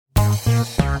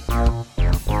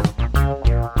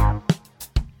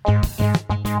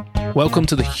Welcome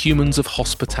to the Humans of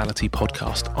Hospitality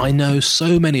podcast. I know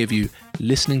so many of you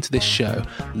listening to this show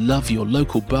love your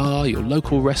local bar, your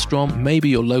local restaurant, maybe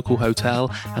your local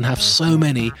hotel, and have so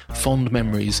many fond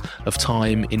memories of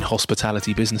time in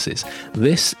hospitality businesses.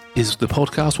 This is the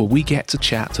podcast where we get to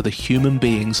chat to the human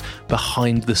beings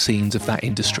behind the scenes of that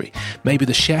industry. Maybe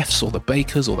the chefs or the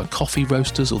bakers or the coffee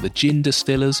roasters or the gin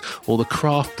distillers or the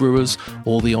craft brewers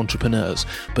or the entrepreneurs,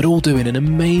 but all doing an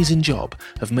amazing job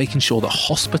of making sure that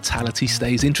hospitality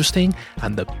stays interesting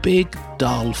and the big,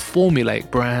 dull,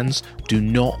 formulaic brands do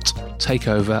not take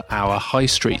over our high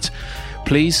street.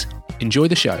 Please enjoy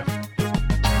the show.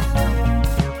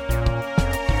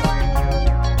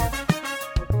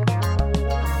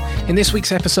 In this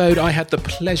week's episode, I had the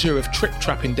pleasure of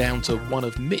trip-trapping down to one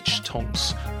of Mitch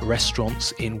Tonk's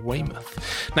restaurants in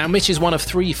Weymouth. Now, Mitch is one of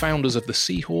three founders of the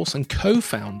Seahorse and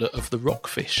co-founder of the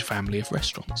Rockfish family of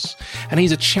restaurants. And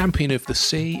he's a champion of the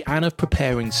sea and of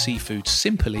preparing seafood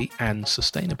simply and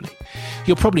sustainably.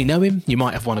 You'll probably know him. You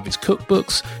might have one of his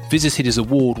cookbooks, visited his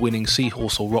award-winning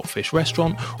Seahorse or Rockfish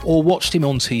restaurant, or watched him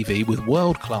on TV with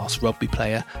world-class rugby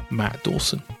player Matt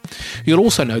Dawson. You'll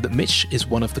also know that Mitch is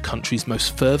one of the country's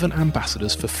most fervent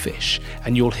ambassadors for fish,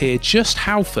 and you'll hear just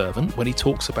how fervent when he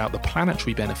talks about the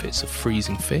planetary benefits of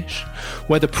freezing fish,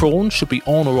 whether prawns should be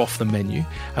on or off the menu,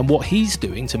 and what he's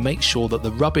doing to make sure that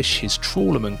the rubbish his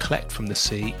trawlermen collect from the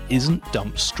sea isn't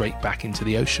dumped straight back into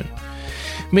the ocean.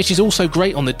 Mitch is also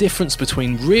great on the difference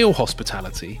between real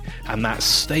hospitality and that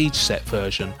stage set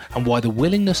version, and why the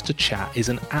willingness to chat is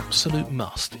an absolute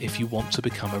must if you want to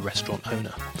become a restaurant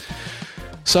owner.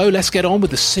 So let's get on with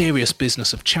the serious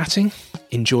business of chatting.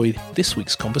 Enjoy this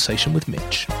week's conversation with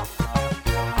Mitch.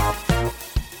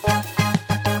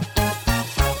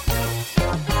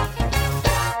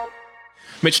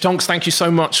 Mitch Tonks, thank you so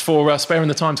much for sparing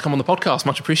the time to come on the podcast.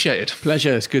 Much appreciated.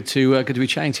 Pleasure. It's good to be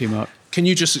chatting to you, Mark. Can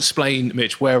you just explain,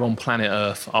 Mitch, where on planet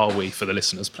Earth are we for the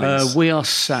listeners, please? We are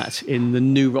sat in the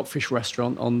new Rockfish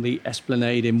restaurant on the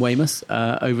Esplanade in Weymouth,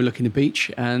 overlooking the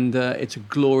beach, and it's a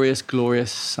glorious,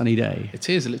 glorious sunny day. It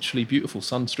is literally beautiful,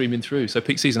 sun streaming through. So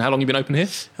peak season, how long have you been open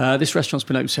here? This restaurant's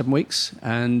been open 7 weeks,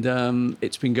 and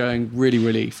it's been going really,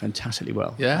 really fantastically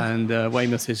well. Yeah. And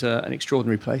Weymouth is an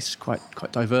extraordinary place, quite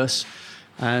diverse.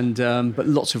 And but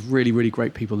lots of really, really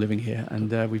great people living here,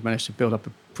 and we've managed to build up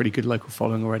a pretty good local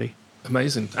following already.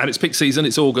 Amazing. And it's peak season,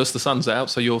 it's August, the sun's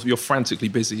out, so you're frantically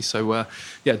busy. So,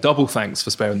 double thanks for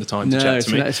sparing the time to chat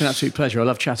to me. It's an absolute pleasure. I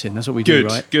love chatting. That's what we do,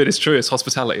 right? Good. It's true. It's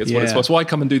hospitality. It's what it's for. That's why I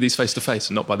come and do these face-to-face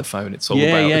and not by the phone. It's all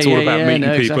about meeting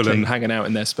people exactly. And hanging out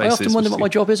in their spaces. I often wonder what my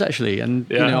job is, actually. And,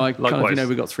 I we've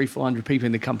got 300-400 people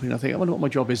in the company, and I think, I wonder what my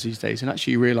job is these days. And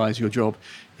actually you realise your job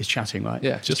is chatting, right?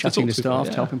 Yeah. Just chatting to staff,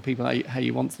 helping people how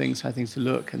you want things, how things to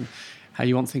look, and how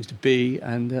you want things to be,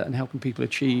 and helping people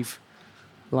achieve,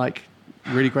 like,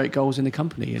 really great goals in the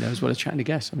company, as well as chatting to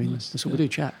guests. I mean, that's what we do,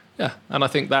 chat. Yeah, and I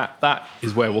think that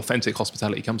is where authentic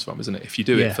hospitality comes from, isn't it? If you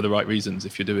do it for the right reasons,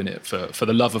 if you're doing it for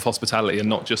the love of hospitality and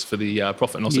not just for the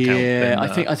profit and loss account. Yeah,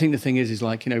 I think the thing is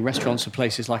like, restaurants are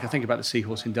places like, I think about the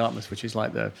Seahorse in Dartmouth, which is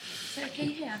like the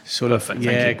sort of,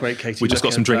 great catering. We just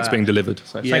got some drinks being delivered.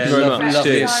 So thank you very much.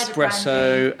 Lovely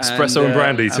espresso and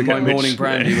brandy. And my morning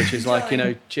brandy, which is like,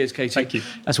 cheers, Katie. Thank you.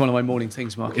 That's one of my morning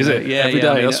things, Mark. Is it? Yeah, every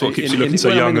day. That's what keeps you looking so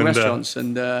young. In restaurants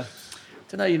and.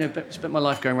 I don't know, spent my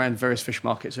life going around various fish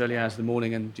markets early hours of the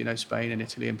morning, and Spain and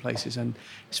Italy and places, and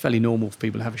it's fairly normal for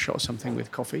people to have a shot of something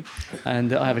with coffee,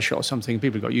 and I have a shot of something.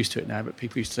 People have got used to it now, but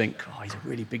people used to think, he's a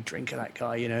really big drinker, that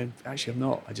guy. Actually I'm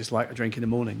not. I just like a drink in the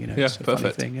morning. Yeah, it's a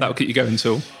perfect. Funny thing, That'll keep you going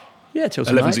till. Yeah, till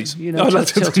tonight.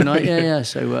 Till tonight. Yeah.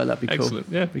 So that'd be cool. Excellent.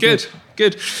 Yeah,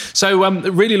 good. So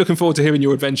really looking forward to hearing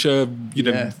your adventure.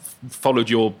 Followed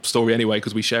your story anyway,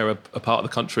 because we share a part of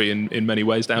the country in many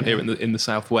ways down here in the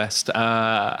southwest.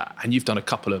 And you've done a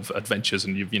couple of adventures,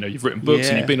 and you've written books,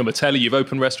 and you've been on the telly, you've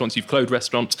opened restaurants, you've closed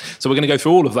restaurants. So we're going to go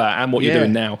through all of that and what you're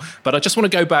doing now. But I just want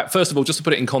to go back first of all, just to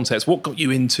put it in context. What got you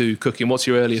into cooking? What's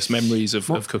your earliest memories of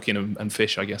cooking and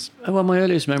fish, I guess? Well, my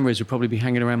earliest memories would probably be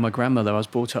hanging around my grandmother. I was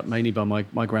brought up mainly by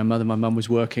my grandmother. My mum was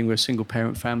working. We're a single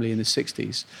parent family in the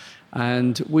 60s.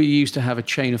 And we used to have a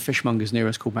chain of fishmongers near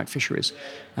us called McFisheries.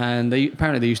 And they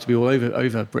used to be all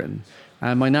over Britain.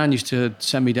 And my nan used to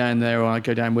send me down there, or I'd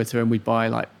go down with her, and we'd buy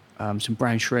like some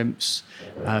brown shrimps,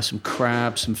 some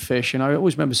crabs, some fish. And I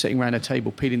always remember sitting around a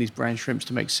table, peeling these brown shrimps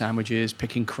to make sandwiches,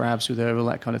 picking crabs with her, all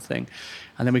that kind of thing.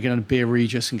 And then we'd go on a beer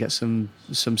Regis and get some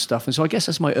stuff. And so I guess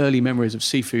that's my early memories of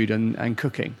seafood and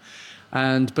cooking.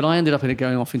 But I ended up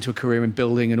going off into a career in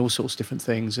building and all sorts of different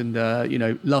things, and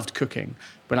loved cooking,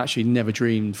 but actually never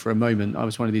dreamed for a moment. I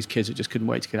was one of these kids that just couldn't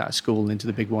wait to get out of school and into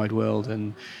the big wide world,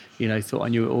 and thought I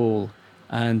knew it all.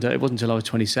 And it wasn't until I was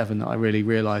 27 that I really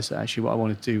realised that actually what I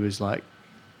wanted to do was like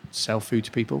sell food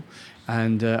to people,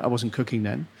 and I wasn't cooking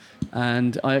then.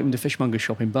 And I opened a fishmonger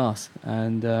shop in Bath,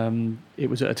 and it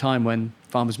was at a time when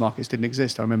farmers markets didn't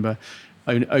exist. I remember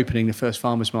opening the first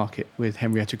farmers market with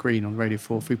Henrietta Green on Radio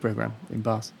 4 food programme in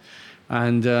Bath,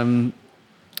 and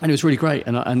it was really great.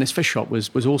 And this fish shop was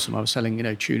awesome. I was selling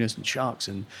tunas and sharks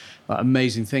and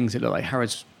amazing things. It looked like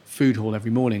Harrods food hall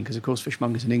every morning, because of course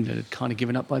fishmongers in England had kind of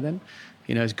given up by then.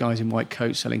 As guys in white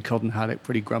coats selling cod and haddock,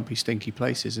 pretty grumpy, stinky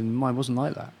places, and mine wasn't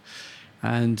like that.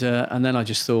 And then I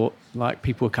just thought, like,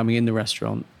 people were coming in the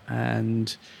restaurant in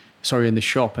the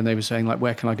shop, and they were saying, like,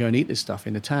 where can I go and eat this stuff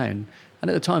in the town? And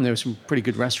at the time, there were some pretty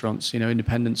good restaurants,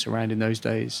 independents around in those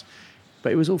days.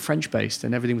 But it was all French-based,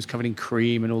 and everything was covered in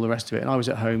cream and all the rest of it. And I was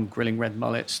at home grilling red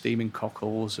mullet, steaming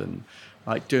cockles, and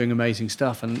like doing amazing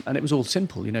stuff. And it was all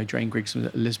simple, Jane Griggs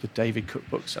and Elizabeth David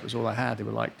cookbooks. That was all I had. They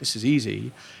were like, this is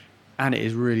easy, and it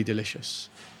is really delicious.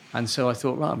 And so I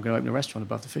thought, right, I'm going to open a restaurant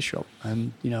above the fish shop.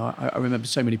 And, I remember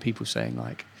so many people saying,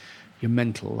 like, you're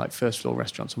mental, like first floor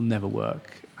restaurants will never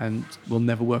work and will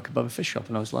never work above a fish shop.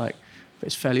 And I was like, but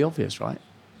it's fairly obvious, right?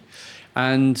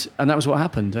 And that was what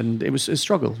happened. And it was a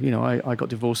struggle. I got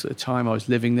divorced at the time. I was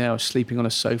living there. I was sleeping on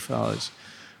a sofa. I was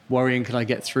worrying, can I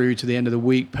get through to the end of the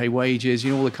week, pay wages,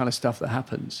 all the kind of stuff that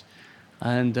happens.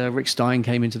 And Rick Stein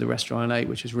came into the restaurant and ate,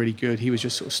 which was really good. He was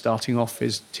just sort of starting off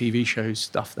his TV show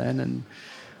stuff then.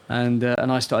 And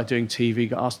I started doing TV,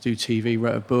 got asked to do TV,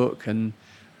 wrote a book, and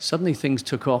suddenly things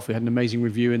took off. We had an amazing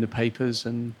review in the papers,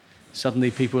 and suddenly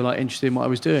people were like interested in what I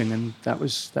was doing, and that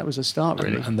was a start,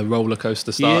 really. And the roller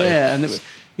coaster started. Yeah, and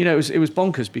it was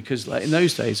bonkers, because like in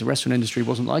those days the restaurant industry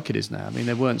wasn't like it is now. I mean,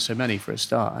 there weren't so many for a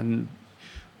start, and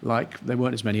like there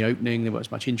weren't as many opening, there weren't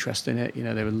as much interest in it.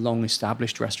 There were long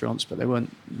established restaurants, but there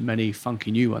weren't many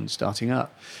funky new ones starting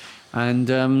up.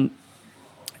 And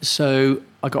so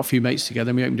I got a few mates together,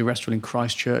 and we opened a restaurant in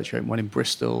Christchurch, we opened one in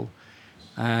Bristol,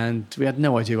 and we had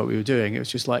no idea what we were doing. It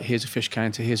was just like, here's a fish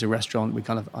counter, here's a restaurant.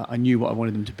 I knew what I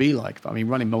wanted them to be like, but I mean,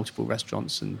 running multiple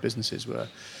restaurants and businesses were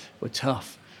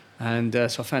tough. And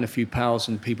so I found a few pals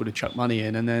and people to chuck money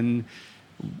in, and then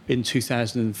in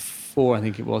 2004, I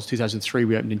think it was, 2003,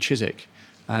 we opened in Chiswick.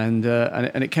 And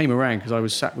it came around because I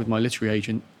was sat with my literary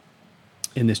agent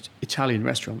in this Italian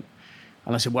restaurant.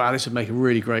 And I said, wow, this would make a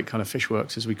really great kind of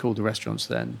Fishworks, as we called the restaurants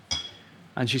then.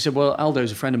 And she said, well,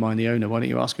 Aldo's a friend of mine, the owner. Why don't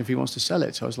you ask him if he wants to sell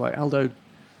it? So I was like, Aldo, do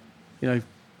you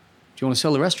want to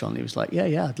sell the restaurant? And he was like,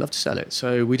 yeah, I'd love to sell it.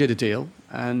 So we did a deal,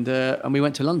 and we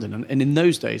went to London. And in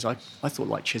those days, I thought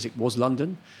like Chiswick was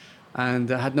London.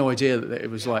 And I had no idea that it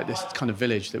was like this kind of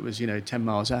village that was, 10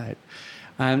 miles out.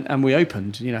 And we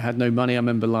opened, had no money. I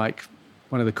remember like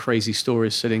one of the crazy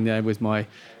stories sitting there with one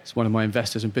of my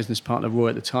investors and business partner, Roy,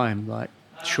 at the time, like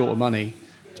short of money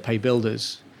to pay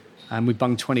builders. And we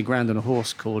bunged 20 grand on a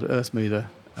horse called Earthmover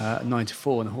 9 to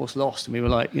 4, and the horse lost. And we were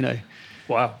like,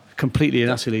 wow, completely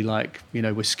and utterly like, we're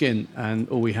skint, and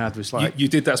all we had was like... You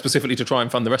did that specifically to try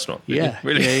and fund the restaurant? Yeah.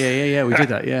 Really? Yeah, we did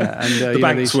that, yeah. And the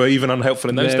banks were even unhelpful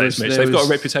in those days, Mitch. They've got a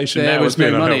reputation now as being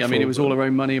unhelpful. There was no money. I mean, it was all our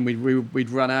own money, and we'd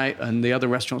run out, and the other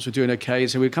restaurants were doing okay,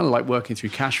 so we were kind of like working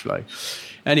through cash flow.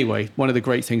 Anyway, one of the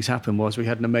great things happened was we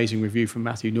had an amazing review from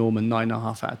Matthew Norman,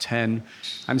 9.5 out of 10.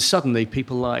 And suddenly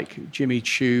people like Jimmy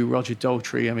Chu, Roger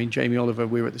Daltrey, Jamie Oliver,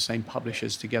 we were at the same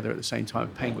publishers together at the same time.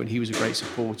 Penguin, he was a great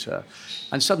supporter.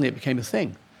 And suddenly it became a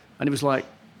thing. And it was like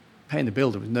paying the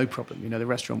bill, there was no problem. The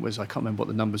restaurant was, I can't remember what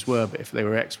the numbers were, but if they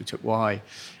were X, we took Y.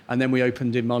 And then we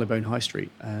opened in Marylebone High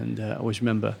Street. And I always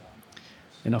remember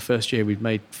in our first year, we'd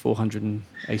made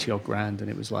 480 odd grand. And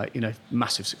it was like,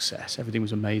 massive success. Everything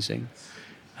was amazing.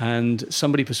 And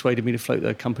somebody persuaded me to float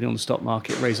the company on the stock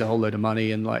market, raise a whole load of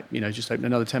money, and just open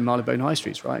another 10 Marylebone High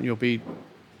Streets, right? And you'll be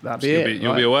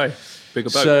away, bigger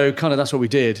boat. So kind of that's what we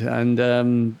did,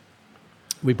 and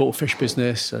we bought a fish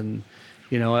business, and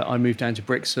I moved down to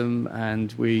Brixham,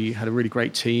 and we had a really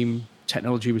great team.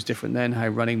 Technology was different then, how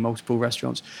running multiple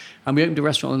restaurants, and we opened a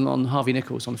restaurant on Harvey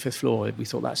Nichols on the 5th floor. We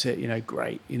thought, that's it,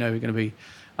 great, we're going to be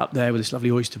up there with this lovely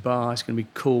oyster bar. It's going to be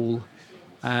cool,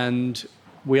 and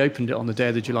we opened it on the day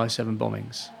of the July 7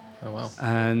 bombings. Oh, wow.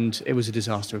 And it was a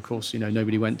disaster, of course.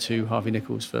 Nobody went to Harvey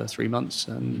Nichols for 3 months,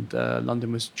 and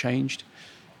London was changed.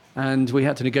 And we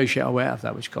had to negotiate our way out of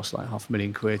that, which cost like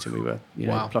 £500,000, and we were,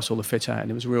 wow, plus all the fit out,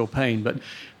 and it was a real pain. But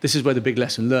this is where the big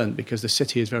lesson learned, because the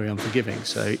city is very unforgiving.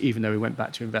 So even though we went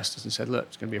back to investors and said, look,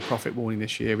 it's going to be a profit warning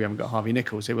this year, we haven't got Harvey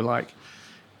Nichols, they were like,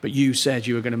 but you said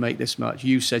you were going to make this much.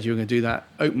 You said you were going to do that.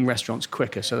 Open restaurants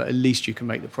quicker so that at least you can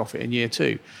make the profit in year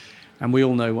 2. And we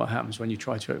all know what happens when you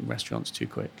try to open restaurants too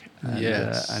quick. And,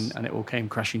 yes. And it all came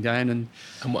crashing down. And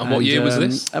what year was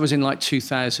this? That was in like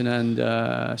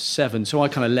 2007. So I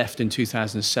kind of left in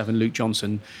 2007. Luke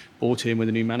Johnson brought in with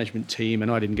a new management team, and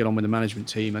I didn't get on with the management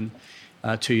team. And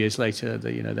 2 years later,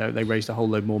 they raised a whole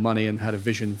load more money and had a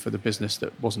vision for the business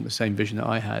that wasn't the same vision that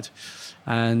I had.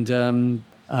 And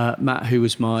Matt, who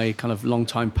was my kind of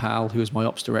longtime pal, who was my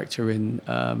ops director and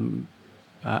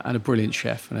a brilliant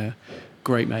chef and a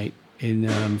great mate in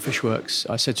Fishworks,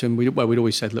 I said to him, we'd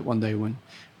always said, look, one day when we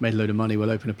made a load of money,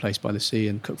 we'll open a place by the sea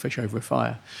and cook fish over a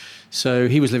fire. So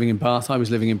he was living in Bath, I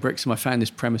was living in Brixham. I found this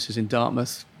premises in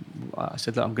Dartmouth. I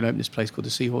said, look, I'm going to open this place called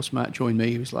the Seahorse. Matt joined me.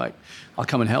 He was like, I'll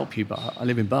come and help you, but I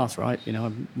live in Bath, right? What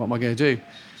am I going to do?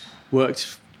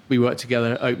 We worked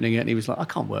together opening it, and he was like, I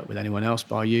can't work with anyone else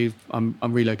bar you. I'm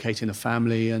relocating the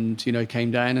family, and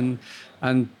came down,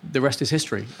 and the rest is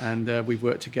history. And we've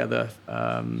worked together,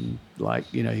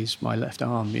 he's my left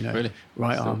arm, really?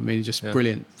 Right arm. I mean, just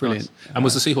brilliant. Nice. And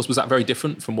was the Seahorse, was that very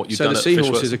different from what you'd done at Fishworks? So the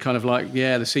Seahorse is the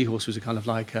Seahorse was a kind of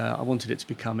like, I wanted it to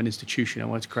become an institution. I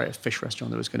wanted to create a fish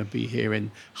restaurant that was going to be here in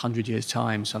 100 years'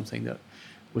 time, something that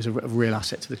was a real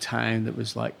asset to the town, that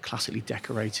was like classically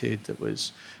decorated, that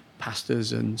was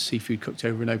pastas and seafood cooked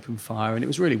over an open fire. And it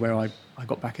was really where I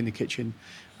got back in the kitchen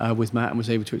with Matt and was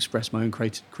able to express my own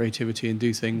creativity and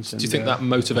do things. Do you think that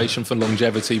motivation for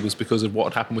longevity was because of what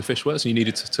had happened with Fishworks, and you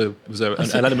needed to was there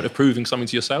an element of proving something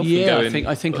to yourself? Yeah,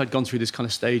 I think I'd gone through this kind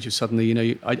of stage of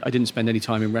suddenly, I didn't spend any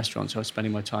time in restaurants. I was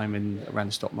spending my time around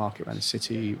the stock market, around the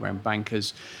city, around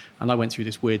bankers. And I went through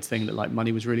this weird thing that like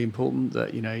money was really important,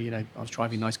 that, I was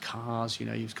driving nice cars, he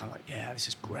was kind of like, yeah, this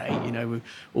is great, we're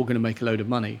all going to make a load of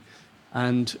money.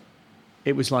 And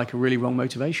it was like a really wrong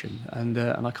motivation. And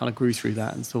I kind of grew through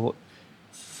that and thought,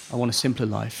 I want a simpler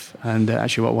life. And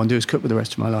actually what I want to do is cook for the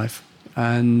rest of my life.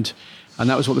 And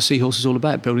that was what the Seahorse is all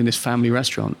about, building this family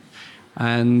restaurant.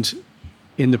 And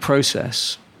in the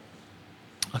process,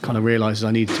 I kind of realized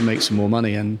I needed to make some more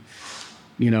money. And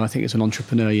I think as an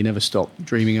entrepreneur, you never stop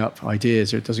dreaming up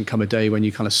ideas. It doesn't come a day when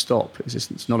you kind of stop.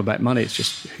 It's not about money. It's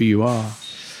just who you are.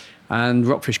 And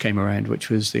Rockfish came around, which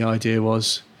was the idea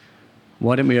was,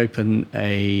 why don't we open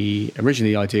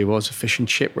originally the idea was a fish and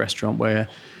chip restaurant where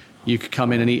you could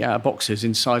come in and eat out of boxes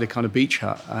inside a kind of beach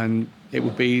hut, and it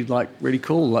would be like really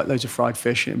cool, like loads of fried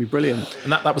fish, and it'd be brilliant.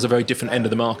 And that was a very different end of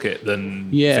the market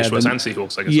than Fishworks and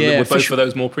Seahorse, I guess. Yeah, were both of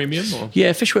those more premium? Or?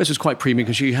 Yeah, Fishworks was quite premium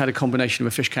because you had a combination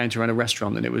of a fish counter and a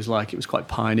restaurant, and it was quite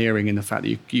pioneering in the fact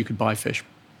that you could buy fish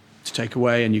to take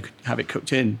away and you could have it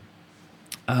cooked in.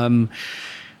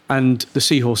 And the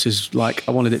Seahorse is like,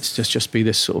 I wanted it to just be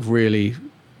this sort of really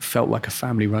felt like a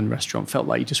family-run restaurant, felt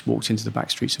like you just walked into the back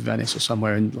streets of Venice or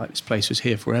somewhere and like this place was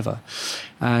here forever.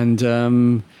 And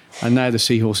now the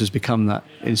Seahorse has become that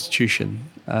institution.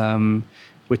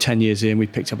 We're 10 years in,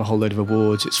 we've picked up a whole load of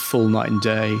awards. It's full night and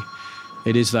day.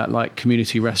 It is that like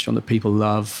community restaurant that people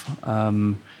love.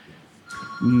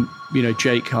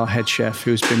 Jake, our head chef,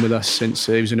 who's been with us since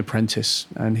he was an apprentice,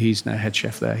 and he's now head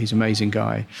chef there. He's an amazing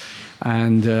guy.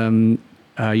 And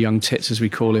young Tits, as we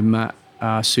call him, Matt,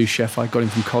 sous chef. I got him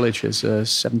from college as a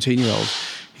 17-year-old.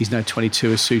 He's now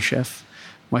 22 as sous chef.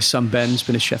 My son Ben's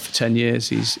been a chef for 10 years.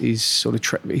 He's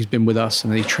he's been with us,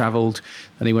 and then he travelled.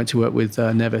 Then he went to work with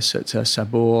Nevis at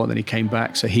Sabor, and then he came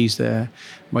back. So he's there.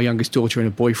 My youngest daughter and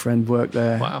a boyfriend work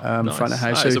there. Wow, nice. Front of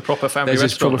house. So it's a proper family restaurant.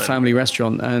 There's a proper family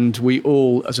restaurant, and we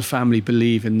all, as a family,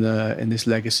 believe in this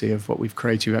legacy of what we've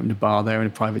created. We opened a bar there and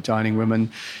a private dining room, and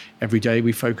every day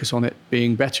we focus on it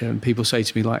being better. And people say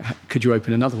to me like, "Could you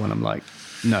open another one?" I'm like,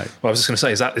 "No." Well, I was just going to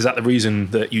say, is that the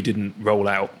reason that you didn't roll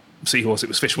out Seahorse? It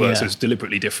was Fishworks. It was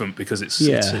deliberately different because it's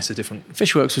a different.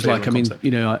 Fishworks was like,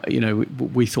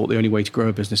 we thought the only way to grow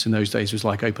a business in those days was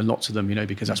like open lots of them,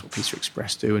 because that's what Pizza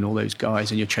Express do and all those guys,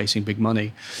 and you're chasing big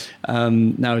money.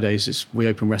 Nowadays, we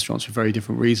open restaurants for very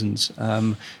different reasons.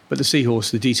 But the Seahorse,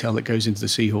 the detail that goes into the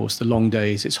Seahorse, the long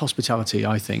days, it's hospitality,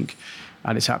 I think,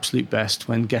 at its absolute best.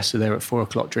 When guests are there at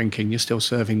 4:00 drinking, you're still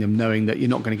serving them, knowing that you're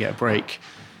not going to get a break,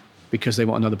 because they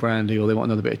want another brandy or they want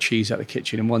another bit of cheese out of the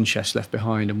kitchen, and one chef's left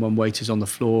behind and one waiter's on the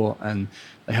floor and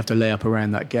they have to lay up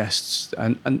around that guests.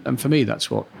 And for me, that's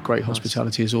what great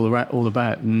hospitality is all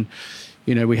about. And,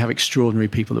 we have extraordinary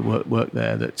people that work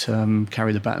there that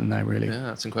carry the baton now, really. Yeah,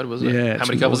 that's incredible, isn't it? Yeah, how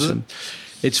many covers awesome.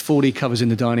 is it? It's 40 covers in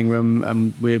the dining room,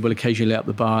 and we will occasionally lay up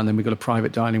the bar, and then we've got a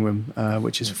private dining room,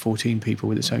 which is for 14 people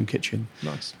with its own kitchen.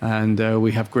 Nice. And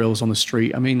we have grills on the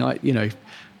street. I mean,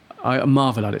 I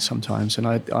marvel at it sometimes, and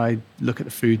I look at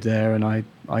the food there, and I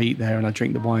eat there, and I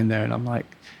drink the wine there, and I'm like,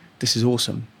 this is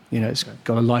awesome. It's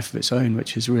got a life of its own,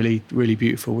 which is really, really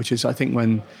beautiful, which is, I think,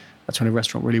 that's when a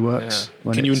restaurant really works.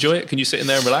 Yeah. Can you enjoy it? Can you sit in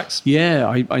there and relax? Yeah,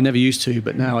 I never used to,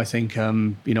 but now I think,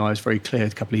 I was very clear a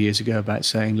couple of years ago about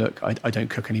saying, look, I don't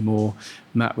cook anymore.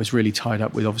 Matt was really tied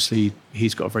up with, obviously,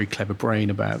 he's got a very clever brain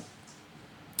about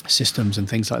systems and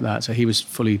things like that. So he was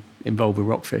fully involved with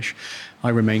Rockfish. I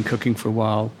remained cooking for a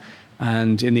while.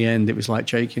 And in the end, it was like,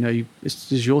 Jake,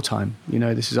 this is your time.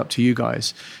 This is up to you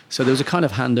guys. So there was a kind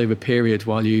of handover period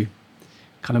while you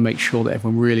kind of make sure that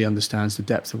everyone really understands the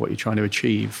depth of what you're trying to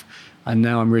achieve. And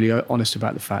now I'm really honest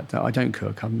about the fact that I don't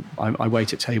cook. I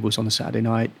wait at tables on a Saturday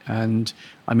night, and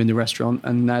I'm in the restaurant.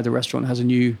 And now the restaurant has a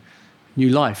new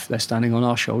life. They're standing on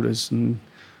our shoulders and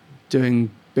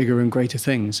doing bigger and greater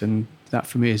things. And that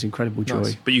for me is incredible joy.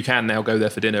 Nice. But you can now go there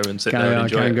for dinner and sit there and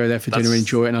enjoy it. I can go there for dinner and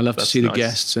enjoy it. And I love to see the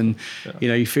guests. And,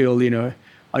 you feel,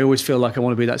 I always feel like I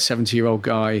want to be that 70-year-old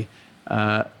guy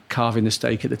carving the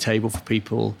steak at the table for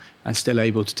people and still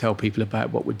able to tell people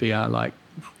about what would be our,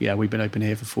 we've been open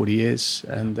here for 40 years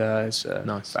and it's a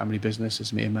nice family business.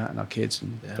 It's me and Matt and our kids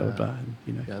and blah, blah, blah.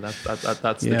 And, Yeah,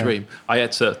 that's the dream. I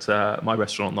ate at my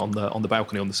restaurant on the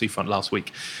balcony on the seafront last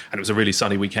week, and it was a really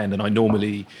sunny weekend, and I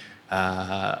normally...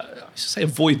 I should say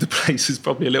avoid the place is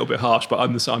probably a little bit harsh, but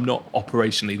I'm not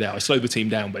operationally there. I slow the team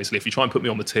down, basically. If you try and put me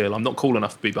on the till, I'm not cool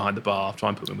enough to be behind the bar. Try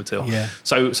and put me on the till. Yeah.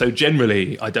 So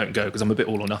generally, I don't go because I'm a bit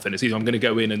all or nothing. It's either I'm going to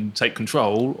go in and take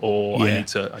control, or I need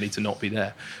to not be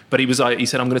there. But he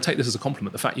said, I'm going to take this as a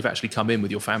compliment. The fact you've actually come in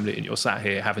with your family and you're sat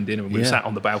here having dinner, and we sat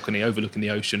on the balcony overlooking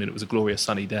the ocean, and it was a glorious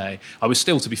sunny day. I was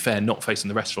still, to be fair, not facing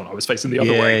the restaurant. I was facing the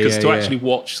other way, because to actually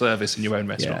watch service in your own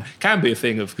restaurant can be a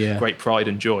thing of great pride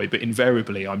and joy. But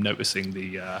invariably, I'm noticing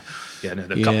the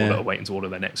couple that are waiting to order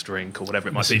their next drink or whatever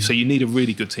it might be. So you need a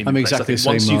really good team. Exactly.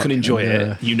 Once you can enjoy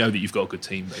it, you know that you've got a good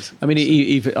team.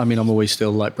 Basically. I'm always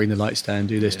still like, bring the lights down,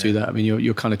 do this, do that. I mean,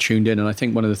 you're kind of tuned in, and I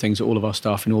think one of the things that all of our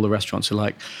staff in all the restaurants are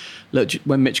like, look,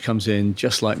 when Mitch comes in,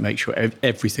 just make sure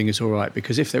everything is all right,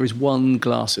 because if there is one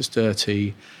glass that's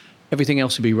dirty, everything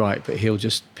else will be right, but he'll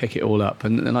just pick it all up.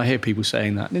 And I hear people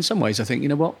saying that, and in some ways, I think, you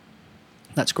know what?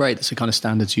 That's great. That's the kind of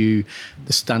standards you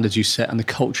set and the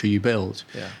culture you build.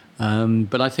 Yeah.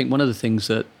 But I think one of the things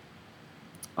that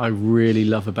I really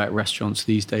love about restaurants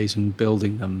these days and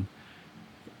building them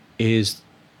is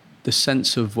the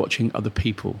sense of watching other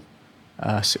people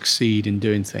succeed in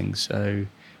doing things. So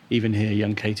even here,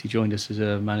 young Katie joined us as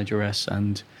a manageress,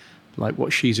 and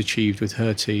what she's achieved with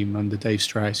her team under Dave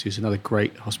Strauss, who's another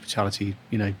great hospitality,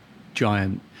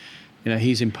 giant.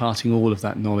 He's imparting all of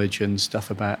that knowledge and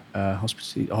stuff about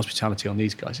hospitality on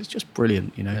these guys. It's just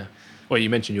brilliant, Yeah. Well, you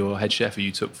mentioned your head chef who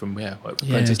you took from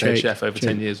apprentice head chef over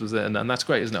 10 years, was it? And that's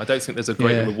great, isn't it? I don't think there's a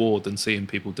greater reward than seeing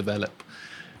people develop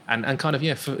and kind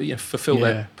of fulfill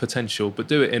their potential, but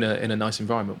do it in a nice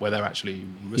environment where they're actually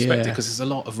respected. Because there's a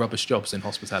lot of rubbish jobs in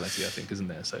hospitality, I think, isn't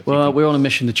there? So we're on a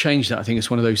mission to change that. I think it's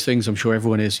one of those things. I'm sure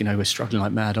everyone is. We're struggling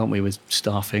like mad, aren't we, with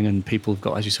staffing, and people have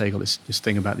got, as you say, got this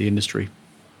thing about the industry.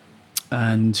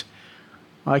 And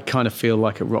I kind of feel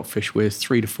like at Rockfish we're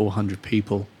 300 to 400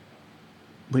 people.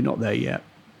 We're not there yet,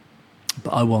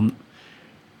 but I want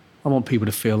people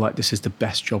to feel like this is the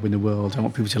best job in the world. I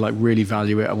want people to really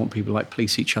value it. I want people to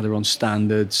police each other on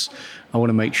standards. I want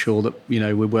to make sure that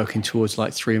we're working towards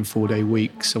 3 and 4 day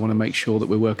weeks. I want to make sure that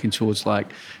we're working towards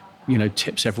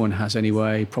tips everyone has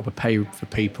anyway, proper pay for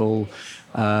people.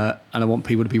 And I want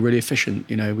people to be really efficient.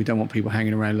 We don't want people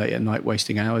hanging around late at night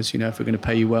wasting hours. If we're going to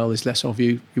pay you well, there's less of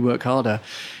you, you work harder.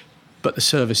 But the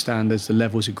service standards, the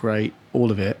levels are great,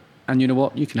 all of it. And you know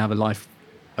what? You can have a life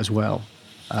as well.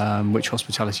 Which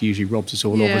hospitality usually robs us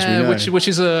all of, as we know. Which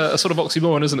is a sort of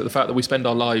oxymoron, isn't it? The fact that we spend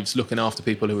our lives looking after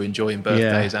people who are enjoying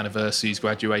birthdays, anniversaries,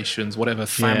 graduations, whatever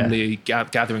family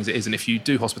gatherings it is. And if you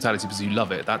do hospitality because you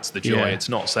love it, that's the joy. Yeah. It's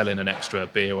not selling an extra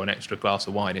beer or an extra glass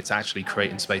of wine. It's actually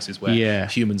creating spaces where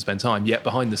humans spend time. Yet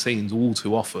behind the scenes, all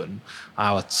too often,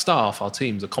 our staff, our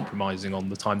teams are compromising on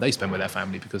the time they spend with their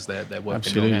family because they're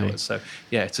working long hours. So,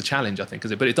 it's a challenge, I think,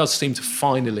 but it does seem to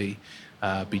finally...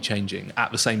 be changing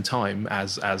at the same time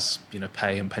as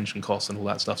pay and pension costs and all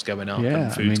that stuff's going up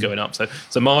and food's going up.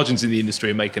 So margins in the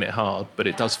industry are making it hard, but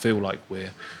it does feel like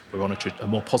we're on a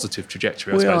more positive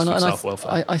trajectory, I suppose, for staff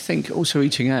welfare. I think also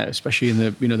eating out, especially in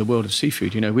the world of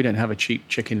seafood, we don't have a cheap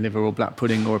chicken liver or black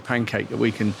pudding or a pancake that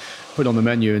we can put on the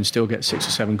menu and still get £6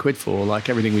 or £7 for.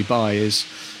 Everything we buy is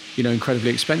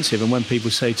incredibly expensive. And when people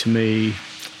say to me,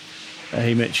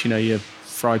 hey Mitch, your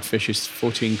fried fish is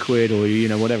 14 quid or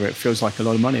whatever, it feels like a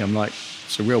lot of money. I'm like,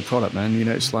 it's a real product, man.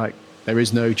 It's like there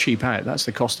is no cheap out. That's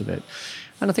the cost of it.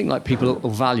 And I think people will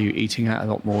value eating out a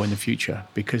lot more in the future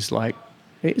because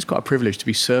it's quite a privilege to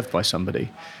be served by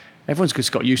somebody everyone's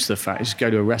just got used to the fact you just go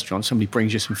to a restaurant, somebody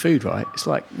brings you some food, right? It's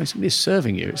like somebody's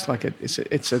serving you. It's like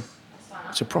it's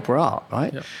a proper art,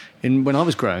 right? Yeah. And when I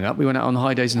was growing up, we went out on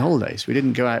high days and holidays. We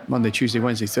didn't go out Monday, Tuesday,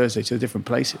 Wednesday, Thursday to the different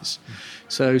places.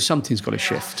 So something's got to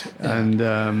shift. Yeah.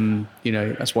 And,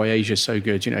 that's why Asia's so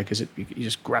good, because you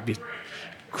just grab your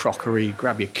crockery,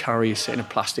 grab your curry, you sit in a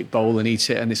plastic bowl and eat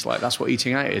it. And it's like, that's what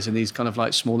eating out is in these kind of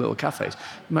like small little cafes.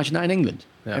 Imagine that in England.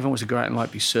 Yeah. Everyone wants to go out and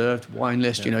like be served wine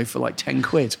list, for like 10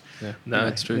 quid. Yeah. No,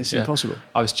 it's true. It's impossible.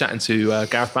 I was chatting to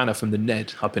Gareth Banner from the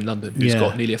Ned up in London, who's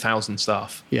got nearly 1,000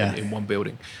 staff in one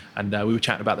building. And we were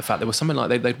chatting about the fact there was something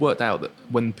like they'd worked out that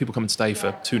when people come and stay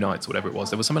for 2 nights or whatever it was,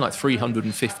 there was something like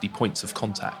 350 points of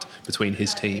contact between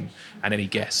his team and any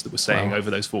guests that were staying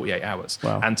over those 48 hours.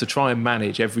 Wow. And to try and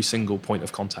manage every single point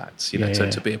of contact,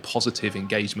 to be a positive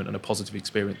engagement and a positive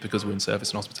experience because we're in service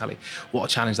and hospitality.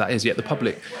 What a challenge that is. Yet the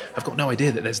public have got no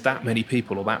idea that there's that many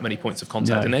people or that many points of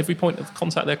contact. No. And every point of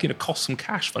contact there costs some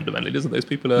cash fundamentally, doesn't it? Those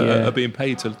people are being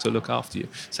paid to look after you.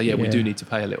 So we do need to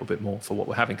pay a little bit more for what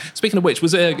we're having. Speaking of which,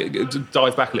 was there, to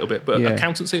dive back a little bit, but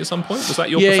accountancy at some point? Was that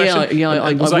your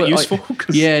profession? Was that useful?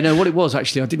 What it was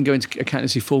actually, I didn't go into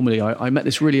accountancy formally. I met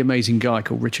this really amazing guy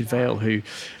called Richard Vale who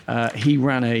he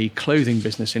ran a clothing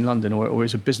business in London, or it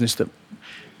was a business that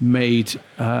made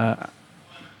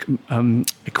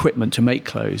equipment to make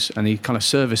clothes, and he kind of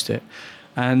serviced it.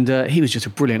 And he was just a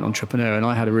brilliant entrepreneur, and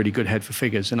I had a really good head for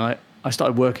figures. And I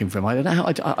started working for him. I don't know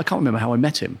I can't remember how I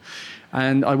met him.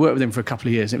 And I worked with him for a couple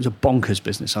of years. It was a bonkers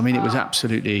business. I mean, it was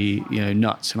absolutely,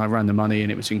 nuts. And I ran the money,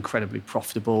 and it was incredibly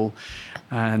profitable.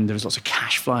 And there was lots of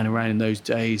cash flying around in those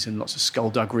days, and lots of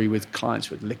skullduggery with clients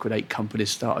who would liquidate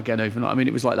companies, start again overnight. I mean,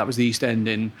 it was like that was the East End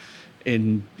in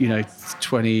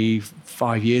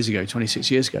 25 years ago, 26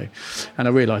 years ago. And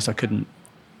I realised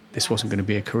this wasn't going to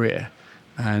be a career.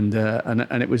 And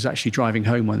it was actually driving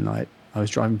home one night. I was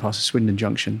driving past a Swindon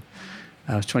junction.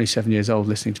 I was 27 years old,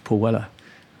 listening to Paul Weller.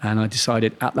 And I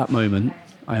decided at that moment,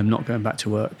 I am not going back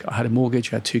to work. I had a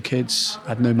mortgage, I had 2 kids, I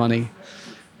had no money.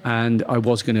 And I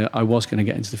was gonna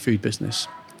get into the food business.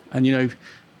 And,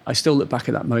 I still look back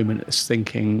at that moment as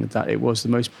thinking that it was the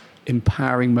most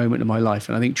empowering moment of my life.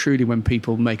 And I think truly when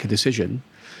people make a decision,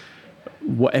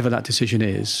 whatever that decision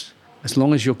is, as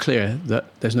long as you're clear that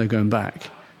there's no going back,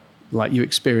 like you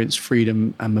experience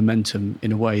freedom and momentum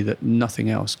in a way that nothing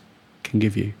else can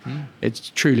give you. It's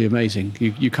truly amazing.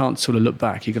 You can't sort of look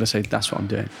back. You've got to say, that's what I'm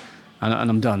doing. And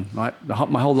I'm done, right?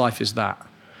 My whole life is that.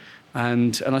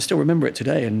 And I still remember it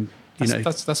today. And,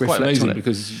 that's quite amazing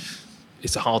because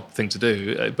it's a hard thing to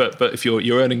do. But if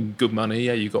you're earning good money,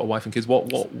 you've got a wife and kids,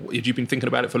 what had you been thinking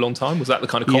about it for a long time? Was that the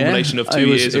kind of combination of 2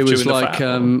 years of chewing the fat?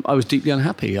 I was deeply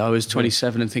unhappy. I was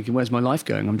 27 and thinking, where's my life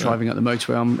going? I'm driving up the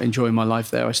motorway. I'm enjoying my life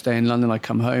there. I stay in London. I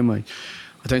come home. I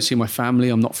don't see my family.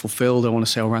 I'm not fulfilled. I want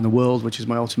to sail around the world, which is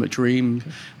my ultimate dream.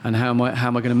 Okay. And how am I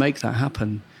going to make that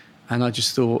happen? And I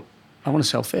just thought, I want to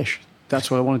sell fish. That's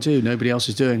what I want to do. Nobody else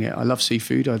is doing it. I love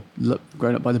seafood. I've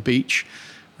grown up by the beach.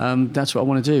 That's what I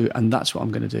want to do, and that's what I'm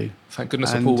going to do. Thank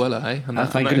goodness for Paul Weller, eh?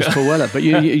 Thank goodness Paul Weller. But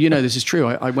you know, this is true.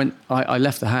 I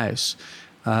left the house.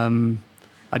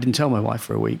 I didn't tell my wife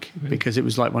for a week because it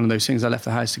was like one of those things. I left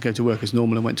the house to go to work as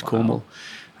normal and went to Cornwall,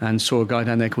 and saw a guy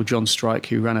down there called John Strike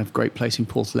who ran a great place in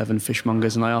Porthleven,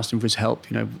 Fishmongers, and I asked him for his help.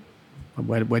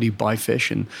 Where do you buy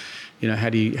fish, and how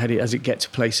does it get to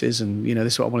places, and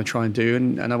this is what I want to try and do.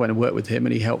 And I went and worked with him,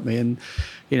 and he helped me. And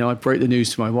I broke the news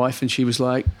to my wife, and she was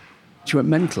like. She went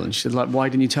mental, and she said, why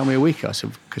didn't you tell me a week? I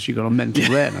said, because you got on mental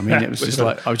then. I mean, it was just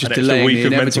like, I was just delaying the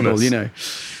inevitable,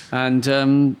 And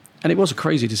it was a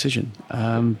crazy decision.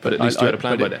 But at least you had a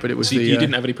plan by then. But it was you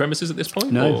didn't have any premises at this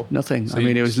point? No, nothing. So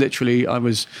it was literally, And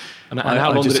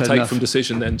how long did it take from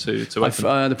decision then to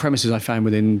open? The premises I found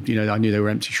within, I knew there were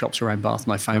empty shops around Bath,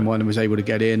 and I found one and was able to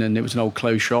get in, and it was an old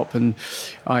clothes shop, and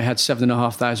I had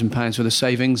 £7,500 worth of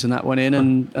savings, and that went in,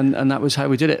 and that was how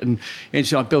we did it. And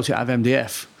so I built it out of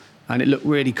MDF. And it looked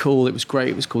really cool. It was great.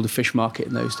 It was called the Fish Market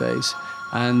in those days.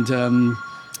 And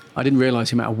I didn't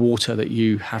realise the amount of water that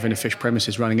you have in a fish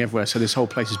premises running everywhere. So this whole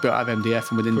place is built out of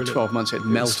MDF, and within 12 months it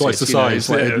melted. It's twice the size.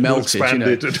 It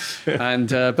melted. And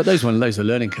but those are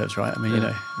learning curves, right? I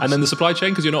mean, And then the supply chain,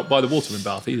 because you're not by the water in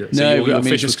Bath either. So no,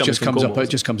 it just comes up. It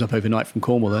just comes up overnight from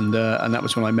Cornwall, and that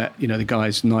was when I met the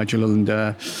guys Nigel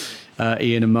and.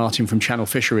 Ian and Martin from Channel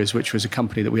Fisheries, which was a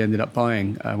company that we ended up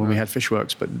buying when we had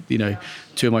Fishworks. But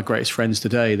 2 of my greatest friends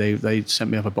today, they sent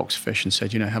me up a box of fish and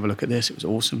said, have a look at this. It was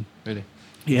awesome. Really?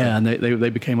 Yeah, and they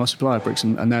became our supplier,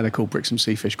 Brixham, and now they're called Brixham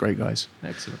Seafish. Great guys.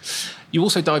 Excellent. You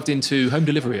also dived into home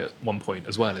delivery at one point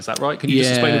as well, is that right? Can you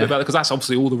just explain a bit about that? Because that's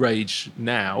obviously all the rage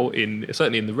now,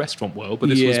 certainly in the restaurant world, but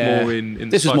this was more in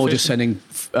this was more fish. just sending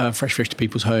fresh fish to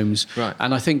people's homes. Right.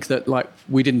 And I think that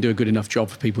we didn't do a good enough job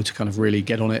for people to kind of really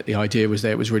get on it. The idea was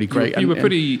there, it was really great. You were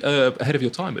pretty ahead of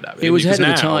your time with that. Really. It was ahead of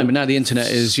the time, and now the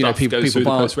internet is, people goes through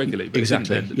buy the post regularly. But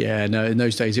exactly. Yeah, no, in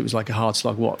those days it was like a hard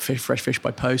slug. Fresh fish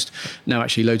by post. Now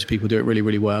actually loads of people do it really,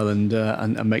 really well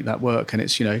and make that work. And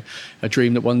it's a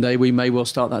dream that one day we may well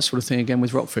start that sort of thing again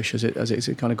with Rockfish as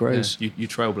it kind of grows. Yeah, you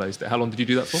trailblazed it. How long did you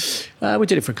do that for? We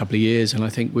did it for a couple of years, and I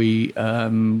think we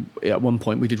at one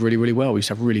point we did really, really well. We used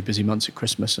to have really busy months at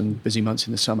Christmas and busy months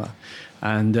in the summer,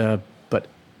 and but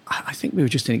I think we were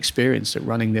just inexperienced at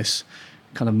running this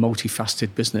kind of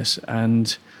multifaceted business.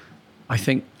 And I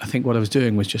think what I was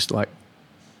doing was just like,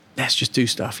 let's just do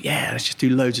stuff. Yeah, let's just do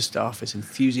loads of stuff. It's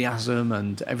enthusiasm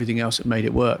and everything else that made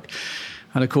it work.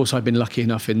 And of course, I've been lucky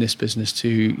enough in this business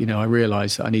to, I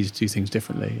realised that I needed to do things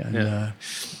differently. And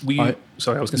were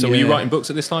you writing books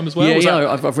at this time as well?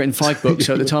 I've written 5 books.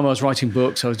 So at the time I was writing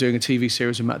books, I was doing a TV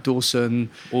series with Matt Dawson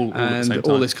all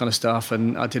this kind of stuff.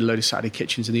 And I did a load of Saturday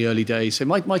Kitchens in the early days. So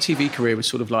my TV career was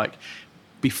sort of like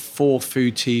before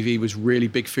food TV was really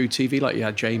big food TV. Like you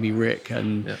had Jamie, Rick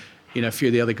and... a few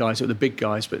of the other guys that were the big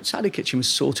guys, but Saturday Kitchen was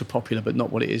sort of popular, but not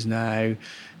what it is now.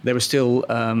 There were still,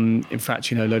 in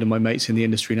fact, a load of my mates in the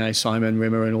industry now, Simon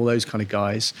Rimmer and all those kind of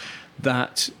guys,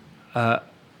 that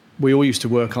we all used to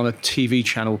work on a TV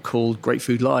channel called Great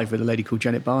Food Live with a lady called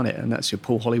Janet Barnett, and that's your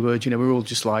Paul Hollywood. We were all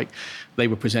just like, they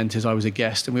were presenters, I was a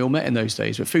guest, and we all met in those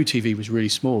days. But food TV was really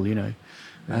small,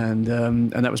 and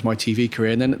that was my TV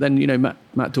career. And then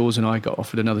Matt Dawes and I got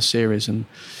offered another series, and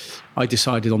I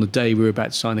decided on the day we were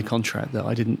about to sign the contract that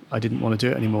I didn't want to do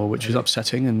it anymore, which was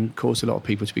upsetting and caused a lot of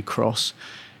people to be cross.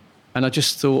 And I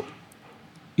just thought,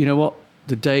 you know what?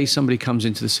 The day somebody comes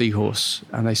into the Seahorse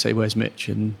and they say, "Where's Mitch?"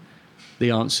 and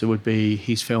the answer would be,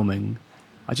 "He's filming,"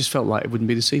 I just felt like it wouldn't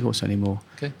be the Seahorse anymore.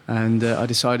 Okay. And I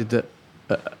decided that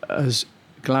as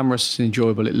glamorous and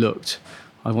enjoyable it looked,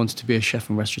 I wanted to be a chef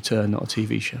and restaurateur, not a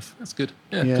TV chef. That's good.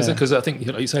 Yeah, because I think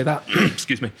you say that.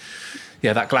 Excuse me.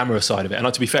 Yeah, that glamorous side of it.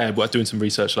 And to be fair, I was doing some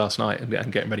research last night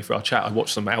and getting ready for our chat. I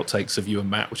watched some outtakes of you and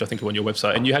Matt, which I think are on your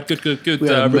website, and you had good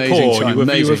rapport.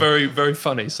 You were very, very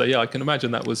funny. So yeah, I can imagine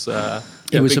that was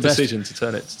it was a big decision to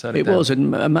turn it down. It was,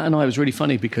 and Matt and I, was really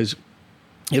funny because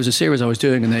it was a series I was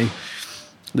doing, and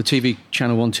the TV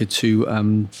channel wanted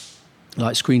to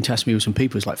screen test me with some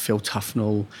people. It was like Phil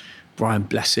Tufnell, Brian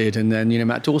Blessed, and then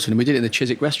Matt Dawson, and we did it in the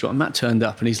Chiswick restaurant. And Matt turned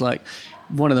up, and he's like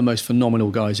one of the most phenomenal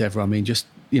guys ever. I mean, just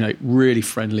really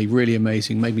friendly, really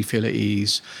amazing, made me feel at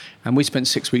ease. And we spent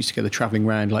 6 weeks together travelling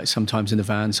around, like sometimes in the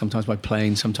van, sometimes by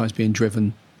plane, sometimes being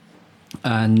driven.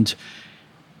 And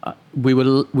we were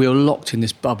locked in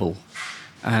this bubble.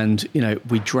 And,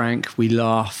 we drank, we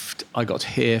laughed. I got to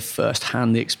hear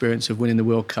firsthand the experience of winning the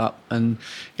World Cup. And,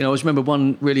 I always remember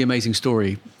one really amazing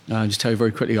story. I'll just tell you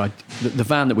very quickly. The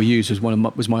van that we used was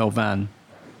my old van.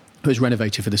 It was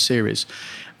renovated for the series.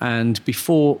 And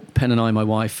before Pen and I, my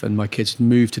wife and my kids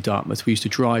moved to Dartmouth, we used to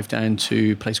drive down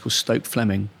to a place called Stoke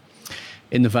Fleming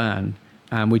in the van,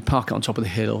 and we'd park it on top of the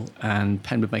hill, and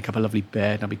Pen would make up a lovely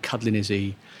bed, and I'd be cuddling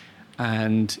Izzy,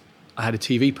 and I had a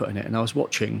TV put in it, and I was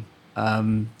watching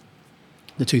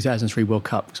the 2003 World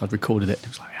Cup because I'd recorded it. It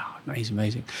was like,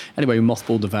 amazing. Anyway, we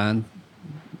mothballed the van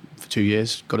for 2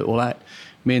 years, got it all out.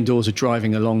 Me and Dawes are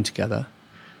driving along together,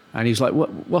 and he was like,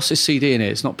 what's this CD in it?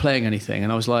 It's not playing anything.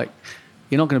 And I was like,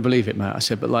 you're not going to believe it, Matt. I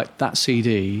said, but that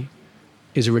CD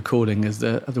is a recording of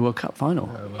the World Cup final.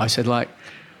 Oh, wow. I said,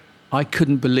 I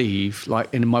couldn't believe,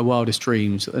 in my wildest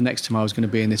dreams, that the next time I was going to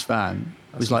be in this van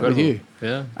was incredible. With you.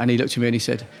 Yeah. And he looked at me and he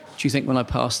said, do you think when I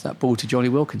passed that ball to Johnny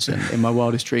Wilkinson in my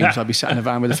wildest dreams, I'd be sat in a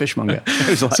van with a fishmonger? It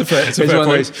was like, it's one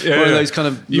of those kind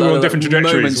of you were on different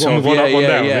trajectories, one up, one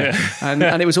down.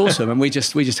 And it was awesome, and we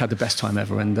just had the best time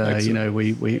ever. And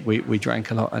we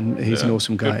drank a lot, and he's an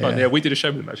awesome guy. Yeah, we did a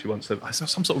show with him actually once. I saw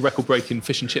some sort of record-breaking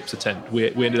fish and chips attempt. We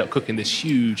ended up cooking this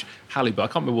huge halibut. I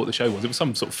can't remember what the show was. It was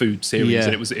some sort of food series,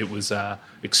 and it was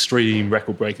extreme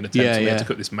record-breaking attempt. And we had to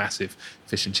cook this massive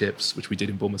fish and chips, which we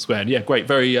did in Bournemouth Square. And great,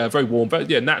 very very warm, very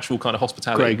natural kind of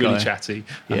hospitality, really chatty,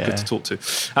 good to talk to.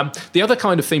 The other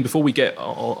kind of thing before we get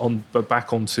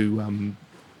back onto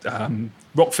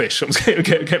Rockfish. I'm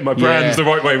getting my brands the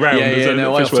right way round.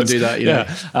 No, I often do that.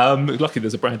 Luckily,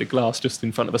 there's a branded glass just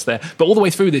in front of us there. But all the way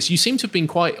through this, you seem to have been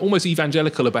quite almost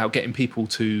evangelical about getting people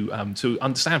to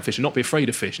understand fish and not be afraid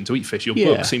of fish and to eat fish. Your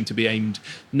book seemed to be aimed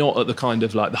not at the kind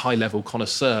of like the high level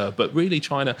connoisseur, but really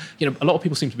trying to, a lot of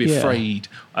people seem to be afraid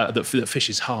that fish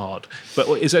is hard. But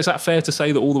is that fair to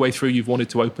say that all the way through you've wanted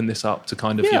to open this up to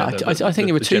kind of? I think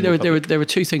there were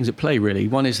two things at play really.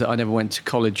 One is that I never went to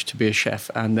college to be a chef,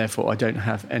 and therefore I don't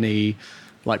have any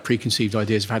like preconceived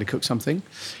ideas of how to cook something.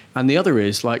 And the other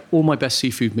is like all my best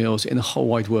seafood meals in the whole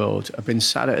wide world have been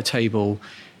sat at a table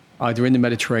either in the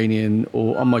Mediterranean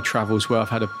or on my travels where I've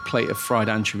had a plate of fried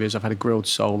anchovies, I've had a grilled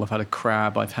sole, I've had a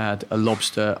crab, I've had a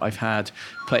lobster, I've had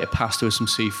a plate of pasta with some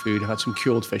seafood, I've had some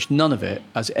cured fish. None of it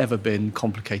has ever been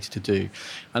complicated to do.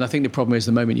 And I think the problem is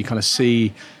the moment you kind of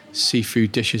see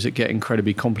seafood dishes that get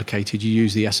incredibly complicated, you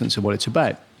use the essence of what it's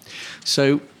about.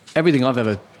 So everything I've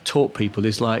ever taught people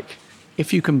is like,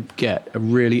 if you can get a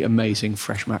really amazing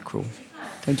fresh mackerel,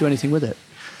 don't do anything with it.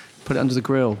 Put it under the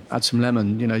grill, add some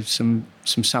lemon, some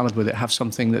salad with it, have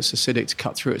something that's acidic to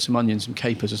cut through it, some onions, some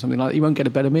capers or something like that. You won't get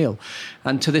a better meal.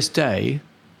 And to this day,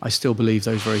 I still believe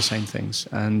those very same things.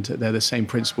 And they're the same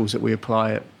principles that we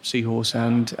apply at Seahorse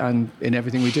and in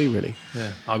everything we do, really.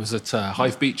 Yeah. I was at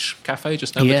Hive Beach Cafe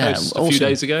just down the coast a few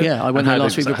days ago. Yeah, I went there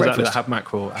last week for breakfast. I had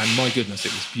mackerel, and my goodness,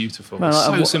 it was beautiful.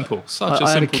 Well, simple.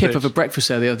 I had a kip of a breakfast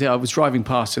there the other day. I was driving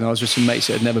past and I was with some mates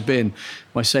that had never been,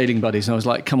 my sailing buddies, and I was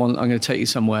like, come on, I'm going to take you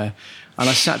somewhere. And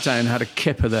I sat down and had a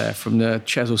kipper there from the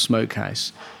Chesil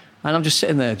Smokehouse. And I'm just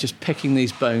sitting there, just picking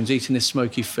these bones, eating this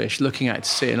smoky fish, looking at it to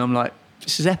see it, and I'm like,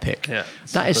 this is epic. Yeah,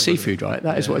 that is seafood, right?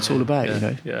 That is what it's all about,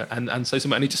 Yeah, and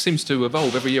it just seems to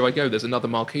evolve. Every year I go, there's another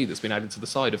marquee that's been added to the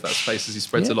side of that space as he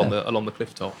spreads along the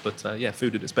cliff top. But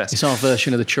food at its best. It's our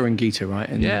version of the Chiringuito, right?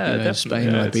 In Spain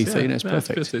and Ibiza, it's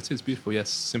perfect. It is beautiful,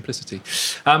 yes, simplicity.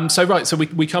 So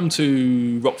we come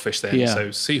to Rockfish then. Yeah.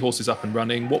 So Seahorse is up and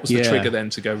running. What was the trigger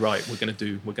then to go, right, we're going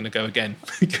to go again?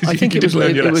 I think it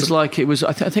was.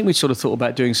 I think we sort of thought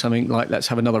about doing something like, let's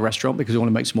have another restaurant because we want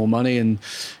to make some more money, and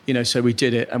so we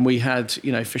did it, and we had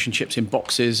fish and chips in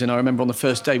boxes. And I remember on the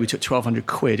first day we took 1,200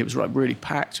 quid. It was like really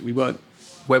packed. We weren't.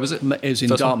 Where was it? It was in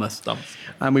Dartmouth,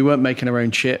 and we weren't making our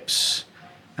own chips.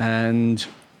 And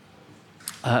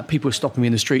people were stopping me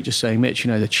in the street just saying, Mitch,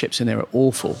 the chips in there are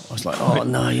awful. I was like, oh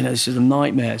no, this is a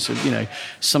nightmare. So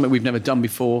something we've never done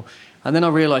before. And then I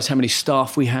realised how many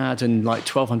staff we had, and like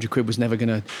 1,200 quid was never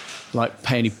going to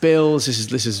pay any bills.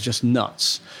 This is just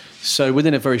nuts. So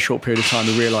within a very short period of time,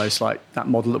 we realised that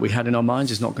model that we had in our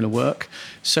minds is not going to work.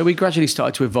 So we gradually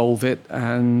started to evolve it,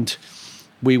 and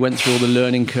we went through all the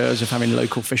learning curves of having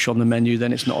local fish on the menu.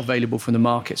 Then it's not available from the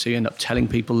market, so you end up telling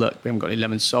people, look, we haven't got any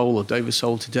lemon sole or Dover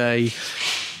sole today.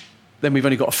 Then we've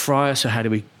only got a fryer, so how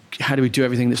do we do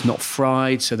everything that's not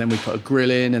fried? So then we put a grill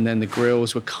in, and then the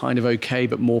grills were kind of okay,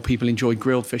 but more people enjoyed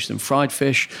grilled fish than fried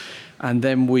fish. And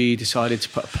then we decided to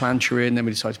put a plancha in, then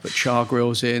we decided to put char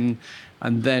grills in.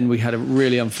 And then we had a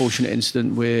really unfortunate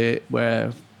incident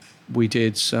where we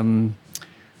did some,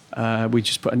 we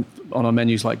just put on our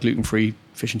menus like gluten-free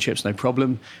fish and chips, no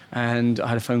problem. And I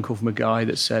had a phone call from a guy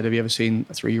that said, have you ever seen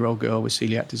a 3-year-old girl with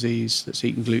celiac disease that's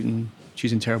eating gluten?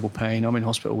 She's in terrible pain. I'm in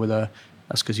hospital with her.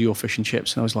 That's because of your fish and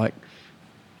chips. And I was like,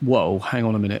 whoa, hang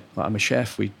on a minute. I'm a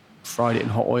chef. We fried it in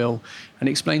hot oil. And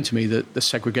he explained to me that the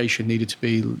segregation needed to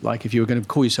be like, if you were going to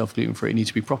call yourself gluten-free, it needed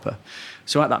to be proper.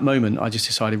 So at that moment, I just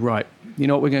decided, right, you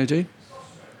know what we're going to do?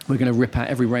 We're going to rip out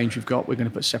every range we've got. We're going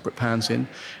to put separate pans in,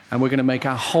 and we're going to make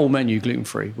our whole menu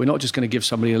gluten-free. We're not just going to give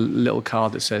somebody a little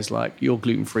card that says, you're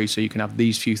gluten-free, so you can have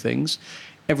these few things.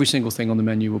 Every single thing on the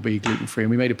menu will be gluten-free.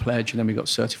 And we made a pledge, and then we got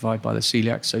certified by the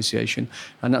Celiac Association.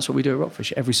 And that's what we do at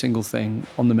Rockfish. Every single thing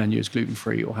on the menu is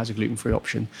gluten-free or has a gluten-free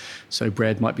option. So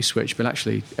bread might be switched, but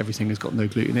actually everything has got no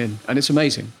gluten in. And it's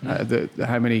amazing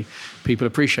how many people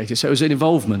appreciate it. So it was an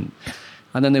involvement.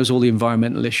 And then there was all the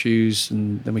environmental issues,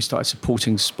 and then we started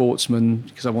supporting sportsmen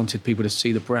because I wanted people to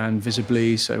see the brand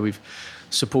visibly. So we've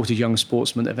supported young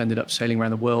sportsmen that have ended up sailing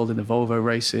around the world in the Volvo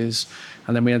races.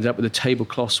 And then we ended up with the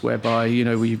tablecloths whereby,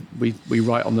 we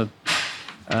write on the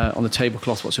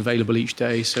tablecloth what's available each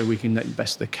day so we can make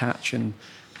best of the catch. And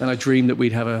then I dreamed that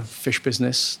we'd have a fish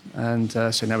business, and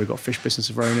so now we've got a fish business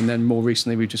of our own. And then more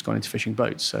recently, we've just gone into fishing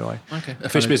boats. So a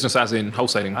fish business as in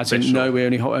wholesaling. As in, no, we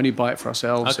only buy it for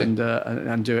ourselves and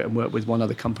do it and work with one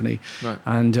other company, right.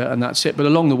 And that's it. But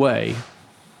along the way,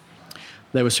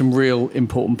 there were some real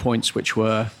important points, which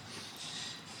were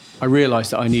I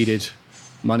realised that I needed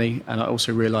money, and I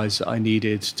also realised that I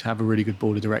needed to have a really good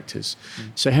board of directors.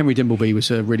 So Henry Dimbleby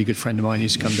was a really good friend of mine. He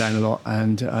used to come down a lot,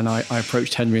 and I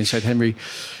approached Henry and said, Henry,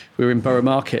 we were in Borough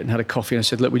Market and had a coffee, and I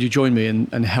said, look, would you join me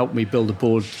and help me build a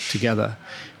board together?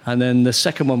 And then the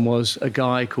second one was a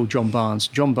guy called John Barnes.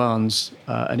 John Barnes,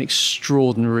 an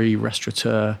extraordinary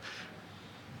restaurateur,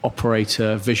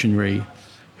 operator, visionary,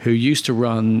 who used to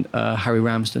run Harry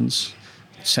Ramsden's,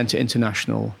 Centre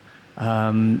International.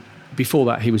 Before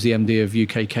that, he was the MD of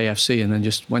UK KFC, and then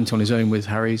just went on his own with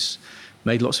Harry's,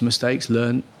 made lots of mistakes,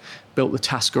 learned, built the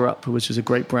Tasca up, which was a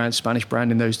great brand, Spanish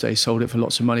brand in those days, sold it for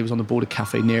lots of money, was on the board of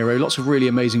Cafe Nero, lots of really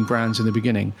amazing brands in the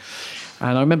beginning.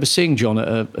 And I remember seeing John at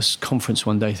a conference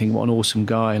one day, thinking, what an awesome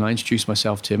guy, and I introduced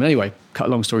myself to him. Anyway, cut a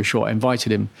long story short, I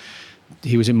invited him.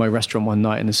 He was in my restaurant one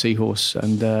night in the Seahorse,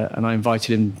 and I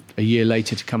invited him a year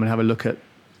later to come and have a look at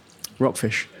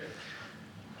Rockfish.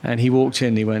 And he walked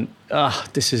in, he went,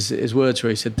 this is, his words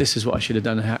were, he said, this is what I should have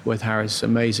done with Harris,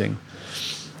 amazing.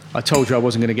 I told you I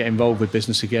wasn't going to get involved with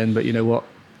business again, but you know what,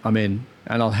 I'm in,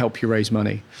 and I'll help you raise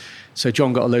money. So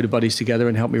John got a load of buddies together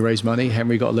and helped me raise money.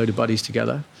 Henry got a load of buddies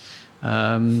together.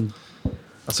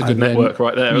 That's a good network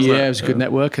right there, isn't it? Yeah, it was a good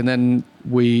network. And then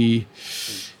we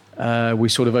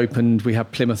sort of opened, we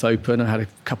had Plymouth Open. I had a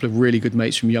couple of really good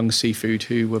mates from Young Seafood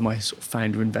who were my sort of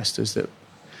founder investors that,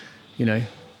 you know,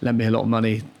 lent me a lot of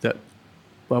money that,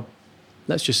 well,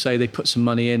 let's just say they put some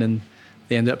money in and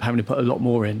they ended up having to put a lot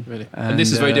more in. Really? And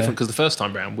this is very different because the first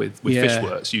time round with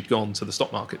Fishworks, you'd gone to the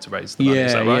stock market to raise the money.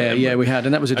 Is that right? Yeah, we had,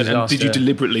 and that was a disaster. And did you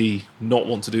deliberately not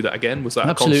want to do that again? Was that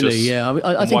absolutely? Conscious? Yeah,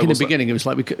 I think in the beginning it was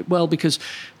like because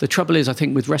the trouble is, I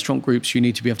think with restaurant groups you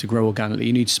need to be able to grow organically.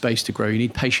 You need space to grow. You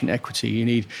need patient equity. You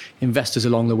need investors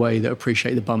along the way that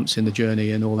appreciate the bumps in the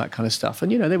journey and all that kind of stuff.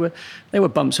 And you know, there were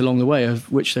bumps along the way,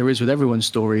 of which there is with everyone's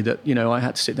story. That you know, I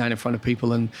had to sit down in front of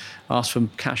people and ask for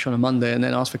cash on a Monday and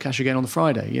then ask for cash again on the Friday.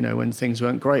 You know, when things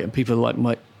weren't great, and people are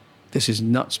like, this is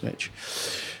nuts, Mitch.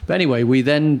 But anyway, we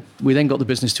then got the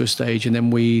business to a stage, and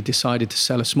then we decided to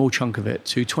sell a small chunk of it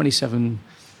to 27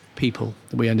 people.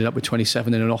 We ended up with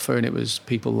 27 in an offer, and it was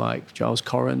people like Giles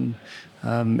Corran,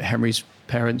 Henry's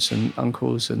parents and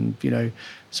uncles, and you know,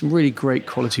 some really great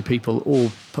quality people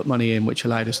all put money in, which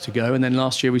allowed us to go. And then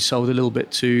last year we sold a little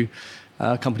bit to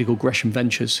a company called Gresham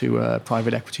Ventures, who are a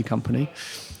private equity company.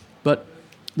 But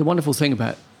the wonderful thing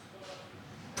about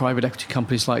private equity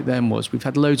companies like them was we've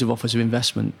had loads of offers of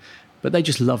investment, but they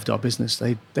just loved our business.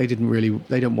 They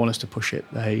don't want us to push it.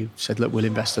 They said, look, we'll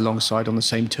invest alongside on the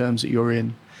same terms that you're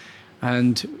in.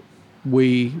 And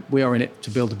we are in it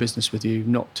to build a business with you,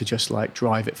 not to just like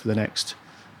drive it for the next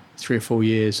 3 or 4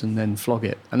 years and then flog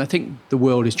it. And I think the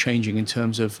world is changing in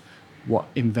terms of what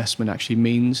investment actually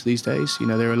means these days. You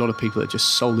know, there are a lot of people that are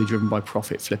just solely driven by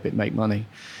profit, flip it, make money.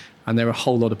 And there are a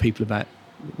whole lot of people about,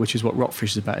 which is what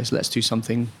Rockfish is about, is let's do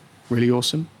something really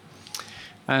awesome.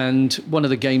 And one of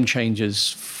the game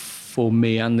changers for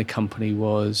me and the company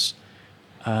was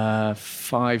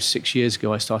 5-6 years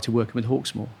ago, I started working with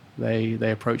Hawksmoor.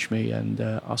 They approached me and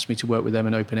asked me to work with them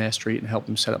in Open Air Street and help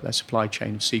them set up their supply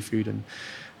chain of seafood. And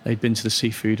they'd been to the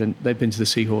seafood and they'd been to the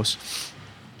Seahorse.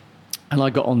 And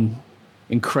I got on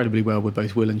incredibly well with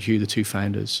both Will and Hugh, the two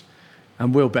founders.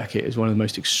 And Will Beckett is one of the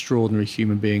most extraordinary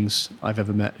human beings I've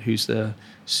ever met, who's the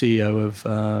CEO of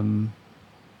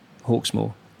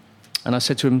Hawksmoor. And I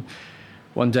said to him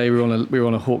one day, we were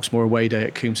on a Hawksmoor away day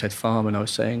at Coombshead Farm, and I was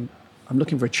saying, I'm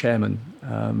looking for a chairman.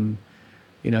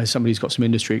 You know, somebody who's got some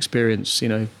industry experience. You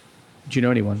know, do you know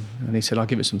anyone? And he said, I'll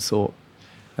give it some thought.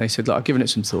 And he said, look, I've given it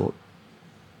some thought.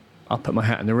 I'll put my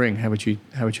hat in the ring. How would you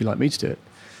like me to do it?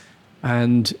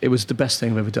 And it was the best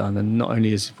thing I've ever done. And not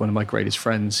only is he one of my greatest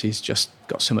friends, he's just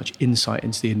got so much insight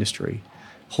into the industry.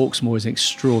 Hawksmoor is an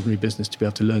extraordinary business to be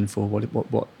able to learn for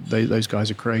what those guys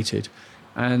have created.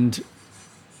 And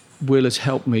Will has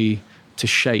helped me to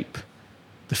shape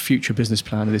the future business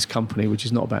plan of this company, which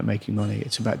is not about making money.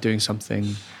 It's about doing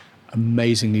something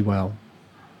amazingly well.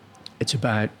 It's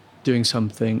about doing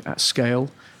something at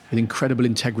scale with incredible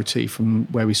integrity, from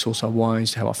where we source our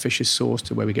wines to how our fish is sourced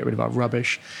to where we get rid of our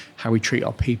rubbish, how we treat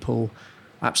our people,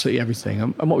 absolutely everything.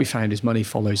 And what we found is money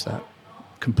follows that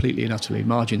completely and utterly.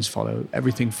 Margins follow,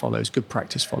 everything follows, good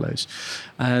practice follows.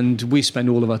 And we spend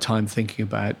all of our time thinking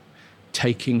about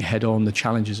taking head on the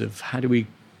challenges of how do we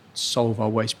solve our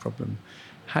waste problem?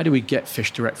 How do we get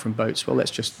fish direct from boats? Well, let's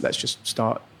just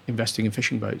start investing in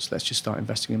fishing boats. Let's just start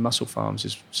investing in mussel farms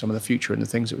is some of the future and the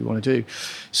things that we want to do,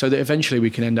 so that eventually we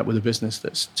can end up with a business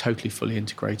that's totally fully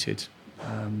integrated.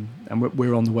 And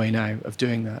we're on the way now of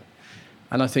doing that.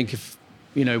 And I think if,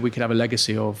 you know, we could have a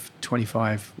legacy of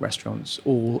 25 restaurants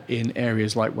all in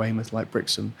areas like Weymouth, like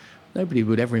Brixham, Nobody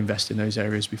would ever invest in those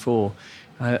areas before.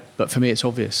 But for me, it's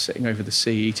obvious, sitting over the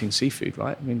sea, eating seafood,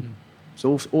 right? I mean,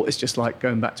 it's just like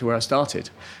going back to where I started.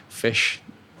 Fish,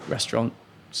 restaurant,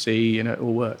 sea, it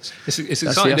all works. It's That's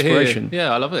exciting the to hear. aspiration.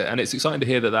 Yeah, I love it. And it's exciting to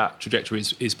hear that trajectory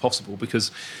is possible,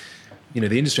 because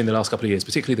the industry in the last couple of years,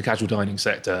 particularly the casual dining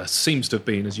sector, seems to have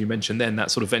been, as you mentioned then, that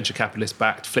sort of venture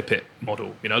capitalist-backed flip-it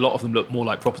model. A lot of them look more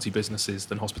like property businesses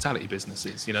than hospitality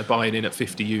businesces. Buying in at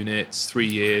 50 units, 3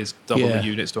 years, double the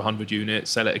units to 100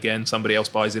 units, sell it again, somebody else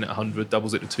buys in at 100,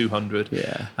 doubles it to 200.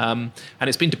 Yeah. And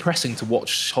it's been depressing to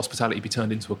watch hospitality be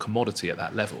turned into a commodity at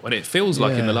that level. And it feels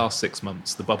like in the last 6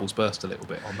 months, the bubbles burst a little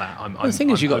bit on that. The thing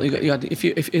is,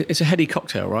 if it's a heady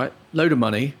cocktail, right? Load of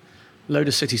money, load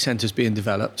of city centres being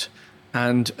developed,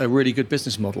 and a really good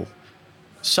business model.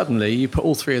 Suddenly, you put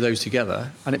all three of those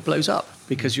together, and it blows up,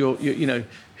 because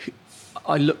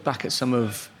I look back at some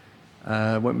of,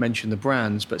 I won't mention the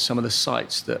brands, but some of the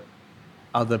sites that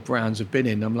other brands have been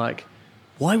in. I'm like,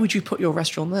 why would you put your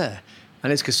restaurant there?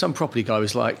 And it's because some property guy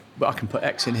was like, well, I can put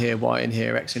X in here, Y in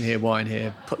here, X in here, Y in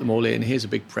here, put them all in. Here's a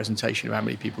big presentation of how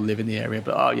many people live in the area.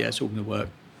 But it's all going to work.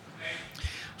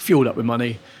 Fueled up with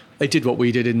money. They did what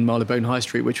we did in Marylebone High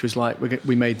Street, which was like,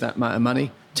 we made that amount of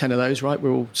money, 10 of those, right? We're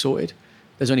all sorted.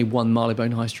 There's only one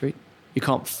Marylebone High Street. You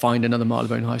can't find another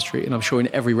Marylebone High Street. And I'm sure in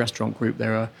every restaurant group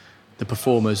there are the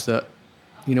performers that,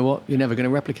 you know what, you're never going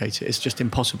to replicate it. It's just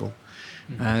impossible.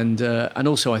 Mm-hmm. And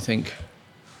also I think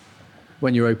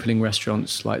when you're opening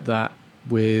restaurants like that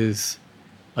with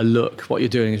a look, what you're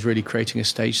doing is really creating a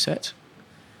stage set.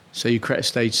 So you create a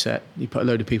stage set, you put a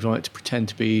load of people on it to pretend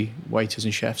to be waiters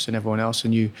and chefs and everyone else,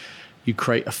 and you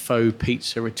create a faux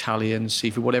pizza, Italian,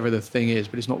 seafood, whatever the thing is,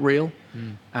 but it's not real.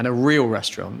 And a real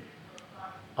restaurant,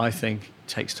 I think,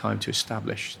 takes time to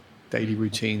establish daily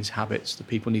routines, habits. The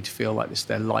people need to feel like it's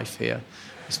their life here.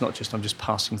 It's not just, I'm just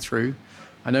passing through.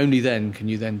 And only then can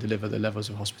you then deliver the levels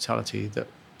of hospitality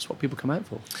that's what people come out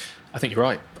for. I think you're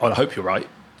right. I hope you're right.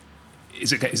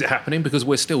 Is it happening? Because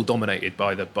we're still dominated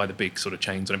by the big sort of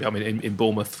chains. I mean, in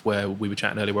Bournemouth, where we were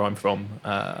chatting earlier, where I'm from,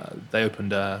 they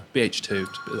opened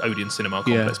BH2, Odeon Cinema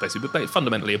Complex, basically, but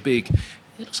fundamentally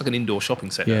it looks like an indoor shopping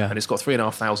centre, and it's got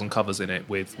 3,500 covers in it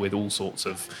with all sorts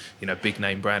of big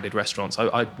name branded restaurants.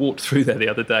 I walked through there the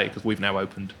other day because we've now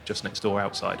opened just next door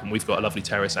outside, and we've got a lovely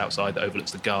terrace outside that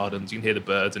overlooks the gardens. You can hear the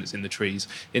birds, and it's in the trees.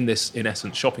 In this, in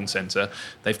essence, shopping centre,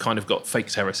 they've kind of got fake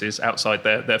terraces outside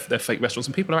their fake restaurants,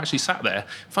 and people are actually sat there.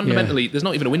 Fundamentally, there's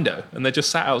not even a window, and they're just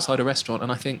sat outside a restaurant.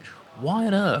 And I think, why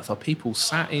on earth are people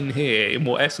sat in here in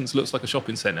what essence looks like a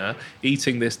shopping centre,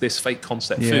 eating this fake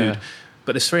concept food?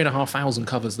 But there's 3,500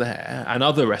 covers there, and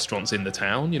other restaurants in the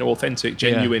town, authentic,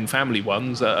 genuine family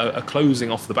ones are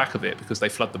closing off the back of it because they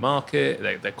flood the market.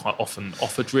 They're quite often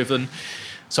offer driven.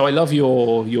 So I love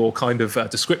your kind of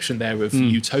description there of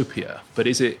utopia. But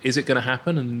is it going to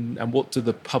happen? And what do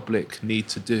the public need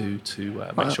to do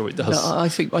to make sure it does? I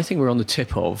think we're on the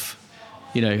tip of,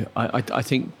 I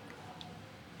think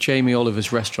Jamie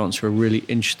Oliver's restaurants are a really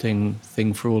interesting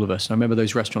thing for all of us. And I remember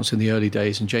those restaurants in the early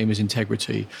days, and Jamie's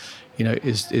integrity,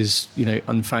 is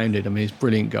unfounded. I mean, he's a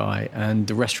brilliant guy, and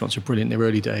the restaurants are brilliant in their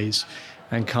early days,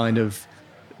 and kind of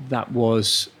that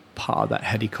was part of that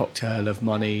heady cocktail of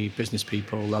money, business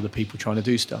people, other people trying to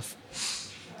do stuff.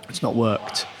 It's not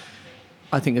worked.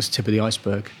 I think it's the tip of the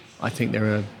iceberg. I think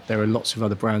there are lots of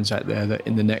other brands out there that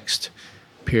in the next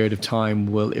period of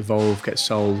time will evolve, get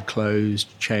sold, closed,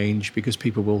 change, because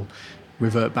people will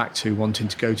revert back to wanting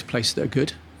to go to places that are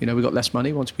good. We've got less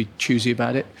money, want to be choosy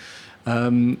about it.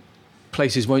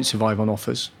 Places won't survive on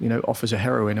offers. Offers are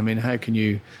heroin. I mean, how can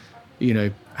you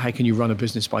run a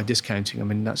business by discounting? I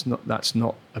mean, that's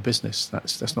not a business.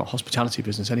 That's not hospitality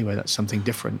business anyway. That's something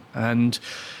different. And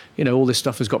all this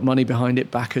stuff has got money behind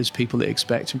it, backers, people that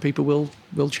expect, and people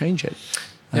will change it.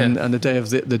 And the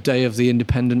day of the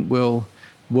independent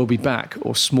will be back,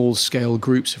 or small scale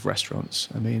groups of restaurants.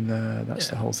 I mean, that's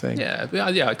the whole thing. Yeah,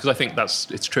 because I think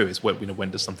it's true. It's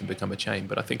when does something become a chain?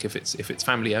 But I think if it's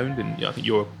family owned, and I think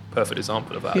you're a perfect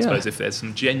example of that. I suppose if there's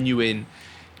some genuine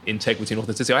integrity and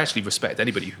authenticity, I actually respect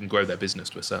anybody who can grow their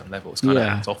business to a certain level. It's kind of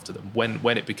hands off to them.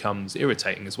 When it becomes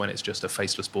irritating is when it's just a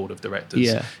faceless board of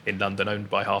directors in London owned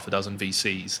by half a dozen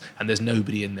VCs, and there's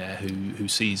nobody in there who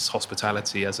sees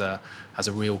hospitality as a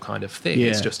real kind of thing.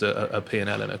 It's just a P&L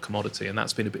and a commodity, and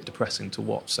that's been a bit depressing to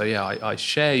watch. So I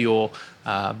share your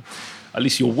at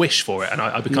least your wish for it, and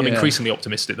I become increasingly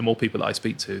optimistic the more people that I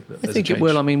speak to. I think it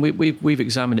will. I mean, we've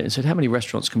examined it and said, how many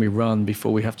restaurants can we run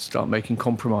before we have to start making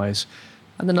compromise?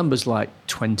 And the number's like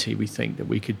 20, we think, that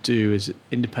we could do as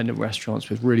independent restaurants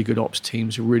with really good ops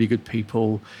teams, with really good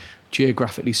people,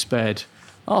 geographically spared.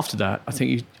 After that, I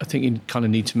think you kind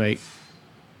of need to make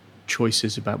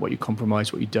choices about what you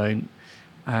compromise, what you don't,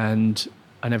 and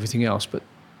everything else. But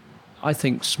I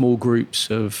think small groups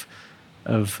of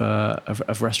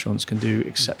restaurants can do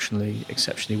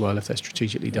exceptionally well if they're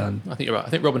strategically done. I think you're right. I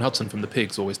think Robin Hudson from the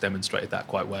Pigs always demonstrated that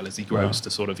quite well as he grows to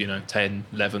sort of 10,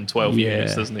 11, 12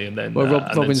 years, doesn't he? And then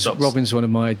Robin's one of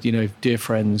my dear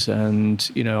friends,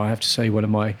 and I have to say one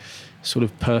of my sort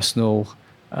of personal.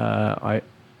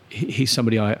 He's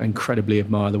somebody I incredibly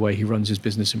admire, the way he runs his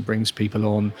business and brings people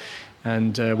on,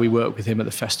 and we work with him at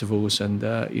the festivals, and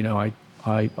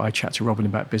I chat to Robin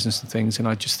about business and things, and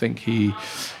I just think he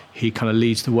kind of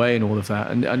leads the way in all of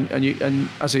that. And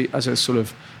as a sort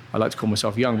of, I like to call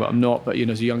myself young, but I'm not. But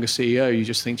as a younger CEO, you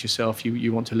just think to yourself,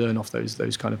 you want to learn off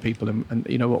those kind of people. And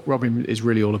what Robin is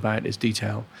really all about is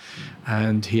detail,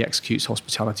 and he executes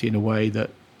hospitality in a way that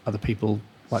other people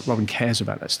like Robin cares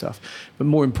about that stuff. But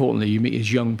more importantly, you meet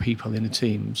his young people in the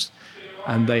teams,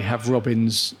 and they have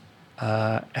Robin's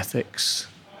ethics,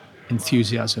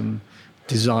 enthusiasm,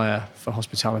 desire for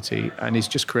hospitality, and he's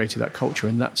just created that culture,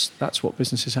 and that's what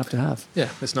businesses have to have. Yeah,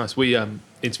 that's nice. We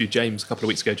interviewed James a couple of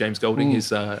weeks ago, James Golding,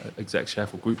 his exec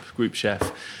chef or group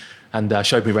chef, and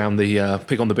showed me around the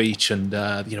Pig on the Beach, and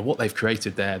what they've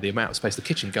created there, the amount of space. The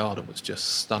kitchen garden was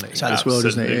just stunning. It's out of this world,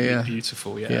 isn't it? Yeah.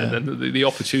 Beautiful, yeah. And the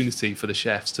opportunity for the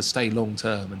chefs to stay long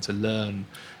term and to learn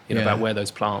about where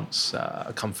those plants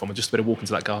come from, and just a bit of walk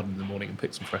into that garden in the morning and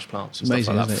pick some fresh plants and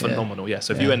amazing, stuff like that. Phenomenal, yeah.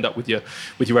 So if you end up with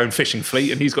your own fishing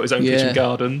fleet and he's got his own kitchen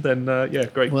garden, then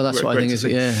great. Well, that's what I think is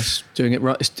it's doing it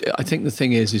right. I think the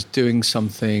thing is doing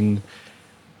something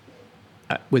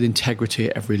with integrity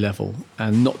at every level,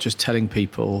 and not just telling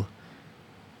people,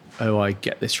 oh, I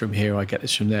get this from here, I get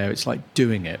this from there. It's like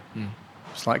doing it.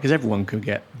 It's like, because everyone can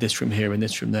get this from here and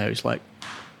this from there. It's like,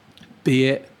 be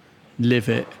it, live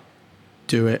it,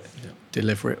 do it,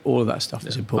 deliver it. All of that stuff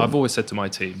is important. I've always said to my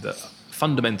team that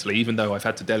fundamentally, even though I've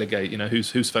had to delegate,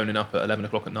 who's phoning up at 11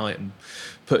 o'clock at night and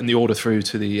putting the order through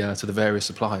to the various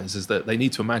suppliers, is that they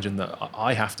need to imagine that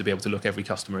I have to be able to look every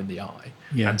customer in the eye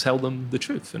and tell them the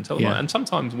truth and tell them. And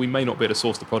sometimes we may not be able to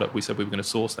source the product we said we were going to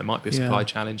source. There might be a supply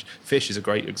challenge. Fish is a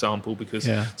great example, because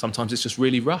sometimes it's just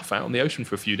really rough out on the ocean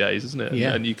for a few days, isn't it?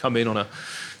 And you come in on a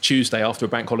Tuesday after a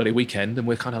bank holiday weekend, and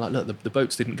we're kind of like, look, the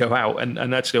boats didn't go out.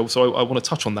 And actually, also, I want to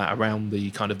touch on that around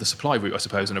the kind of the supply route, I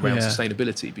suppose, and around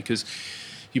sustainability, because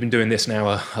you've been doing this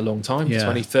now a long time,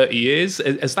 20, 30 years.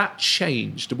 Has that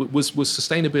changed? Was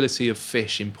sustainability of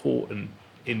fish important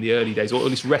in the early days, or at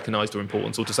least recognised their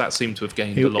importance, or does that seem to have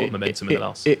gained a lot of momentum in the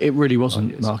last? It really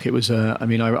wasn't, Mark. It was, I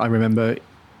remember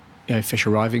fish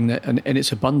arriving there, and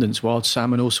its abundance, wild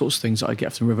salmon, all sorts of things that I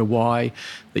get from the River Wye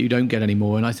that you don't get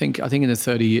anymore. And I think in the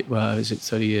 30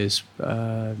 years?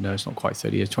 No, it's not quite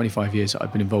 30 years. 25 years that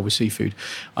I've been involved with seafood,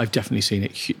 I've definitely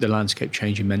seen the landscape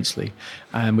change immensely,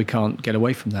 and we can't get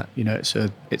away from that. It's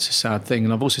a sad thing.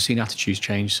 And I've also seen attitudes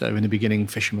change. So in the beginning,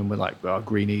 fishermen were like, well,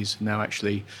 greenies. Now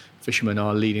actually, fishermen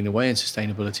are leading the way in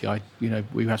sustainability.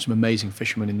 We have some amazing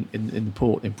fishermen in the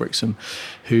port in Brixham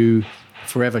who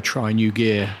forever try new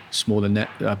gear, smaller net,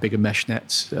 bigger mesh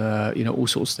nets, all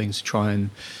sorts of things to try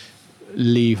and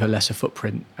leave a lesser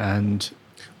footprint and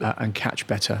catch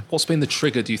better. What's been the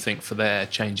trigger, do you think, for their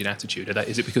change in attitude?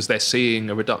 Is it because they're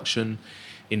seeing a reduction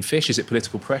in fish? Is it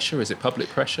political pressure? Is it public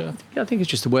pressure? I think it's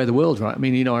just the way of the world, right? I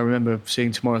mean, I remember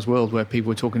seeing Tomorrow's World where people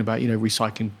were talking about,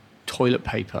 recycling toilet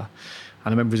paper. And I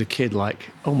remember as a kid, like,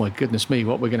 oh my goodness me,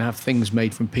 what, we're going to have things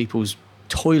made from people's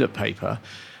toilet paper?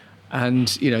 And,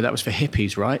 that was for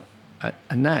hippies, right?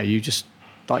 And now you just,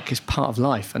 like, it's part of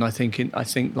life. And I think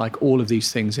like all of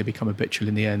these things, they become habitual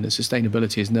in the end. That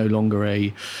sustainability is no longer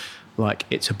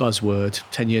it's a buzzword.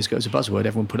 10 years ago, it was a buzzword.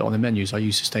 Everyone put it on their menus. I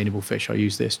use sustainable fish. I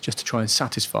use this just to try and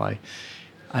satisfy.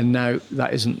 And now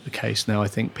that isn't the case. Now I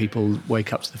think people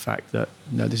wake up to the fact that,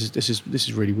 no, this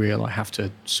is really real. I have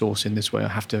to source in this way. I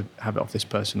have to have it off this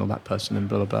person or that person, and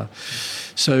blah, blah, blah.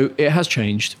 So it has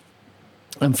changed.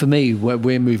 And for me, where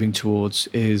we're moving towards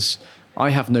is, I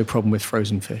have no problem with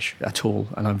frozen fish at all,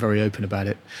 and I'm very open about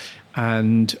it.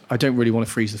 And I don't really want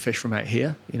to freeze the fish from out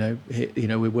here.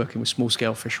 We're working with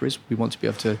small-scale fisheries. We want to be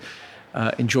able to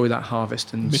enjoy that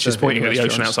harvest. And Mitch is pointing at the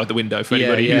ocean outside the window for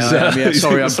anybody who's...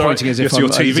 sorry, I'm pointing as if your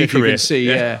TV career. You can see,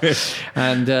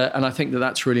 And I think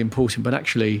that's really important. But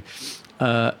actually,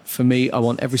 for me, I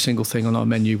want every single thing on our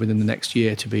menu within the next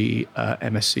year to be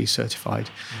MSC certified.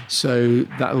 So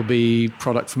that will be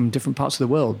product from different parts of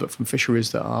the world, but from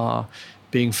fisheries that are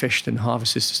being fished and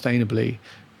harvested sustainably.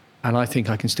 And I think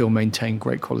I can still maintain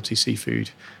great quality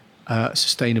seafood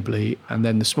sustainably. And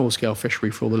then the small scale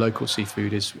fishery for all the local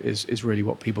seafood is really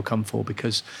what people come for,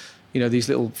 because these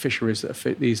little fisheries that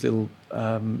are these little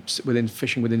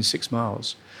fishing within 6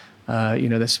 miles,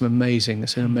 There's an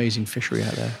amazing fishery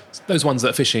out there. Those ones that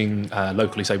are fishing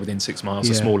locally, say within 6 miles,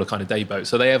 are smaller kind of day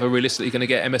boats. Are they ever realistically going to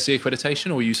get MSC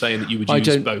accreditation, or are you saying that you would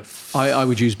use both? I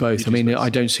would use both. I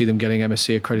don't see them getting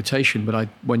MSC accreditation, but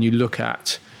when you look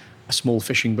at a small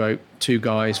fishing boat, 2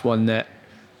 guys, 1 net,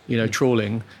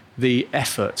 trawling, the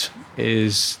effort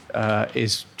is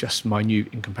just minute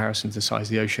in comparison to the size of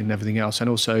the ocean and everything else. And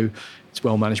also, it's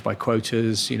well managed by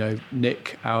quotas.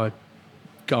 Nick, our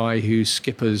guy who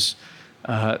skippers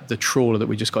the trawler that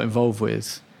we just got involved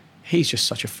with, he's just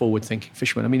such a forward-thinking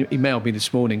fisherman. He emailed me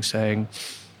this morning saying,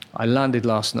 I landed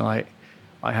last night,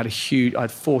 I had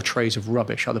 4 trays of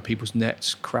rubbish, other people's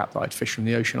nets, crap that I'd fished from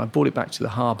the ocean. I brought it back to the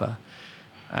harbour,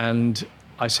 and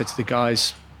I said to the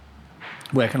guys,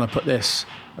 where can I put this?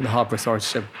 And the harbour authority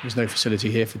said, there's no facility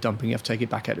here for dumping, you have to take it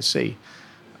back out to sea.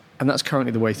 And that's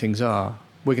currently the way things are.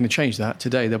 We're going to change that.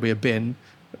 Today there'll be a bin,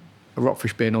 a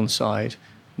rockfish bin on side.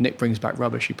 Nick brings back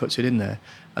rubbish, he puts it in there.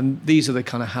 And these are the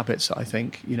kind of habits that I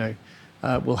think,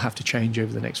 will have to change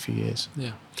over the next few years.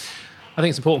 Yeah. I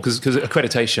think it's important because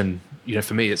accreditation,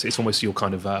 for me, it's almost your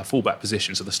kind of fallback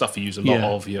position. So the stuff you use a lot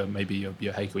of, your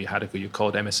hake or your haddock or your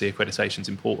cod, MSC accreditation is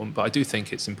important. But I do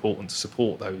think it's important to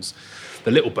support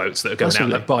the little boats that are going out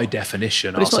that by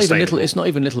definition are sustainable. It's not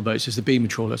even little boats, it's the beamer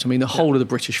trawlers. The whole of the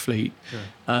British fleet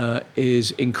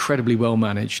is incredibly well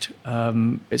managed.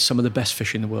 It's some of the best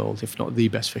fish in the world, if not the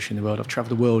best fish in the world. I've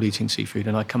travelled the world eating seafood,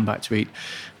 and I come back to eat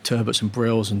turbots and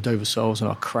brills and Dover soles and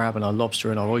our crab and our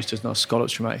lobster and our oysters and our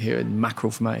scallops from out here and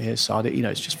mackerel from out here, sardine.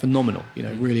 It's just phenomenal,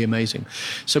 really amazing.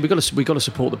 So we've got to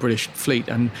support the British fleet.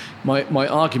 And my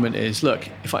argument is, look,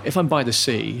 if I'm by the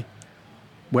sea,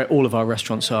 where all of our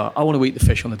restaurants are, I want to eat the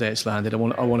fish on the day it's landed. I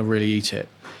want to really eat it.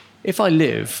 If I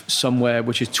live somewhere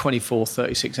which is 24,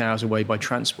 36 hours away by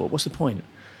transport, what's the point?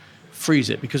 Freeze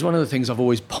it. Because one of the things I've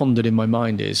always pondered in my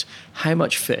mind is how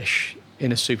much fish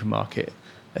in a supermarket,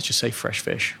 let's just say fresh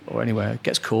fish or anywhere,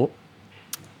 gets caught,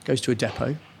 goes to a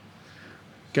depot,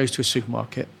 goes to a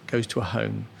supermarket, goes to a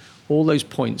home. All those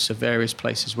points are various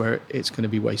places where it's going to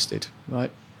be wasted,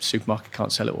 right? Supermarket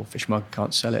can't sell it, or fish market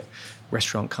can't sell it,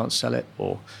 restaurant can't sell it,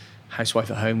 or housewife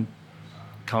at home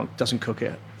doesn't cook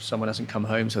it, someone hasn't come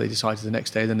home, so they decide the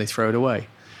next day, then they throw it away.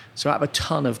 So out of a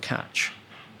ton of catch,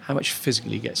 how much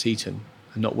physically gets eaten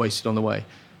and not wasted on the way?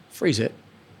 Freeze it.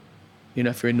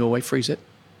 If you're in Norway, freeze it,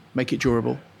 make it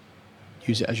durable,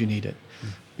 use it as you need it.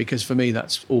 Because for me,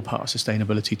 that's all part of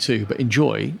sustainability too. But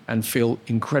enjoy and feel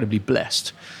incredibly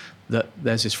blessed that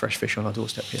there's this fresh fish on our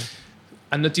doorstep here.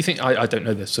 And do you think, I don't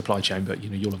know the supply chain, but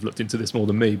you'll have looked into this more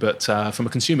than me, but from a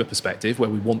consumer perspective, where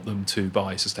we want them to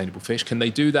buy sustainable fish, can they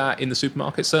do that in the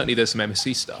supermarket? Certainly there's some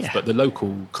MSC stuff, but the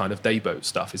local kind of day boat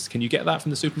stuff, can you get that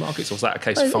from the supermarkets, or is that a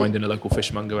case of finding a local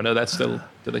fishmonger? I know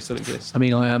do they still exist? I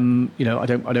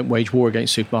don't wage war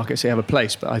against supermarkets, they have a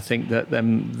place, but I think that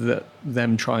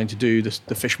them trying to do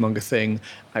the fishmonger thing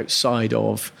outside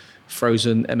of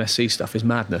frozen MSC stuff is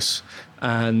madness.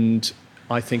 And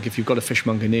I think if you've got a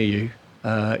fishmonger near you,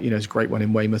 there's a great one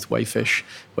in Weymouth, Wayfish,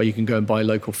 where you can go and buy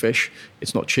local fish.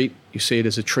 It's not cheap. You see it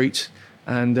as a treat,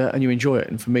 and you enjoy it.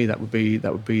 And for me, that would be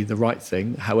the right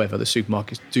thing. However, the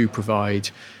supermarkets do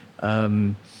provide,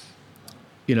 some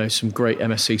great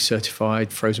MSC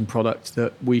certified frozen product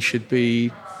that we should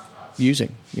be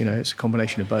using. It's a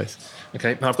combination of both.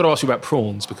 Okay, now I've got to ask you about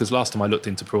prawns, because last time I looked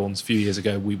into prawns a few years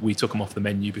ago, we took them off the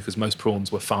menu because most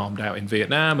prawns were farmed out in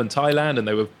Vietnam and Thailand, and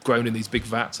they were grown in these big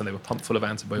vats and they were pumped full of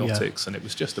antibiotics, and it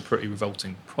was just a pretty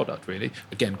revolting product, really.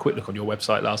 Again, quick look on your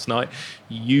website last night.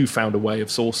 You found a way of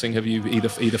sourcing. Have you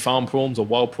either farm prawns or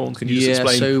wild prawns? Can you just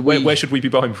explain so where should we be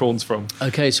buying prawns from?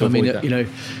 Okay, so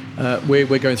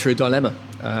we're going through a dilemma.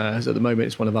 At the moment,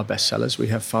 it's one of our best sellers. We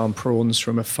have farm prawns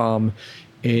from a farm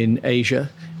in Asia,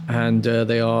 and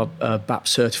they are BAP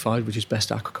certified, which is best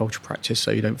aquaculture practice, so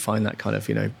you don't find that kind of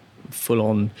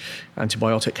full-on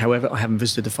antibiotic. However, I haven't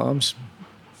visited the farms,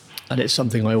 and it's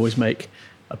something I always make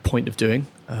a point of doing.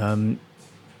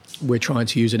 We're trying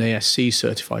to use an ASC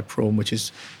certified prawn, which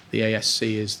is the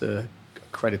ASC is the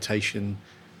accreditation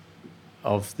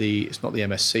of it's not the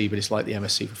MSC, but it's like the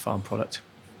MSC for farm product.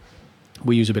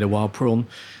 We use a bit of wild prawn,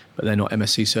 but they're not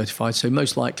MSC certified, so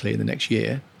most likely in the next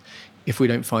year, if we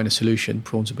don't find a solution,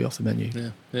 prawns will be off the menu.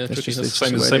 Yeah, tricky. That's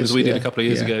the same as we did a couple of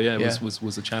years ago.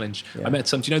 Was a challenge. Yeah. I met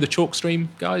some. Do you know the Chalk Stream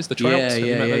guys, the Trouts?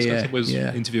 I was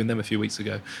interviewing them a few weeks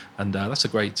ago, and that's a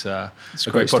great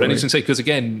product. And you can say, because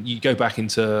again, you go back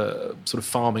into sort of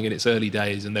farming in its early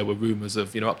days, and there were rumours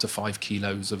of up to 5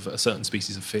 kilos of a certain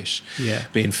species of fish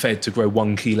being fed to grow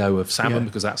 1 kilo of salmon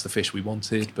because that's the fish we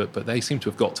wanted. But they seem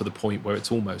to have got to the point where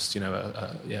it's almost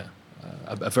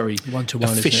a very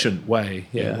one-to-one, efficient way,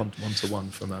 one-to-one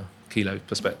from a kilo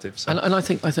perspective. So. And I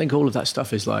think all of that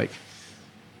stuff is like,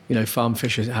 farm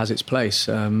fish has its place.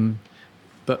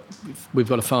 But we've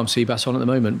got a farm sea bass on at the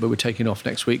moment, but we're taking off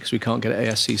next week because we can't get it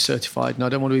ASC certified. And I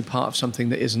don't want to be part of something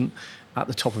that isn't at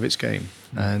the top of its game.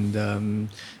 And,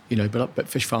 but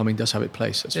fish farming does have its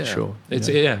place, that's for sure.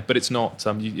 But it's not,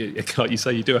 like you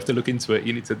say, you do have to look into it.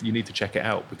 You need to check it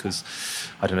out because,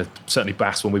 I don't know, certainly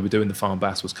bass, when we were doing the farm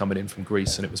bass, was coming in from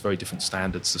Greece and it was very different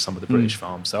standards to some of the British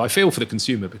farms. So I feel for the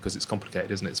consumer because it's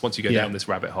complicated, isn't it? It's once you go down this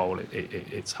rabbit hole,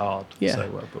 it's hard. Yeah.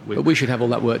 So, but we should have all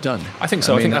that work done. I think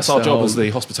so. I think that's our job as the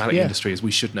hospitality industry, is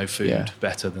we should know food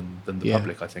better than the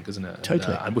public, I think, isn't it?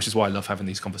 Totally. And which is why I love having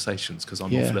these conversations, because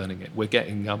I'm off learning it. We're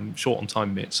getting short on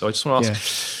time, Mitch. So I just want to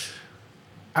ask,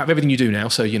 out of everything you do now,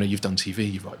 so you've done TV,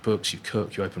 you write books, you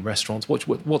cook, you open restaurants.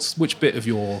 Which bit of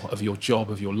your job,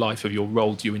 of your life, of your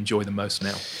role do you enjoy the most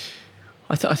now?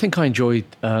 I think I enjoy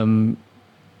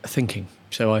thinking.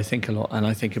 So I think a lot, and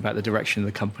I think about the direction of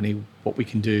the company, what we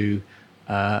can do,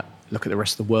 look at the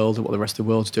rest of the world, at what the rest of the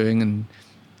world's doing, and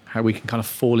how we can kind of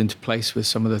fall into place with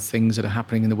some of the things that are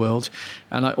happening in the world.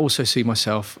 And I also see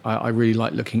myself, I really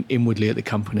like looking inwardly at the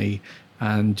company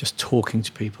and just talking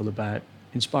to people about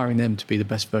inspiring them to be the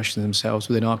best version of themselves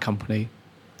within our company.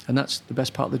 And that's the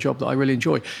best part of the job that I really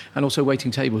enjoy. And also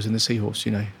waiting tables in the Seahorse,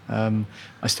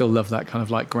 I still love that kind of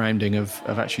like grounding of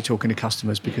actually talking to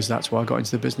customers, because that's why I got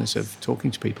into the business of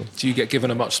talking to people. Do you get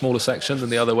given a much smaller section than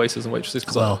the other waiters and waitresses?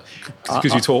 Because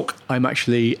you talk. I'm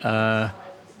actually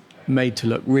made to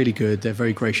look really good. They're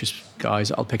very gracious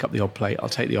guys. I'll pick up the odd plate. I'll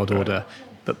take the odd order.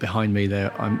 But behind me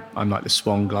there, I'm like the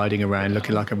swan gliding around,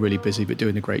 looking like I'm really busy, but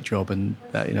doing a great job. And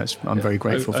I'm very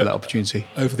grateful for that opportunity.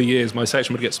 Over the years, my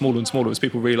section would get smaller and smaller as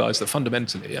people realise that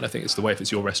fundamentally, and I think it's the way if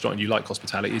it's your restaurant and you like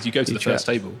hospitality, is you go to the first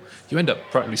table, you end up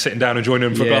practically sitting down and joining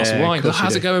them for a glass of wine.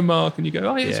 How's it going, Mark? And you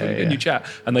go, it's really good. And you chat,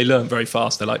 and they learn very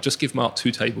fast. They're like, just give Mark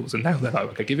 2 tables, and now they're like,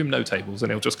 okay, give him no tables,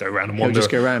 and he'll just go around and wander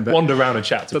around and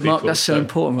chat to people. But Mark, that's so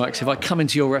important, right? Because if I come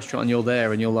into your restaurant and you're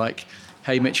there and you're like,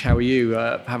 hey Mitch, how are you?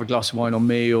 Have a glass of wine on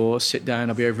me, or sit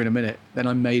down, I'll be over in a minute. Then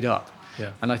I'm made up.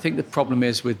 Yeah. And I think the problem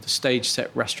is with the stage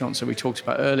set restaurants that we talked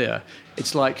about earlier,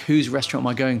 it's like, whose restaurant am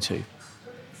I going to?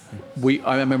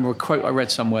 I remember a quote I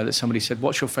read somewhere that somebody said,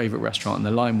 what's your favourite restaurant? And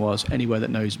the line was, anywhere that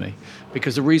knows me.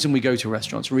 Because the reason we go to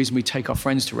restaurants, the reason we take our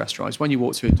friends to restaurants, when you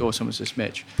walk through the door, someone says,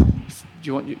 Mitch, do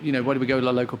you want, where do we go to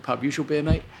the local pub? Usual beer,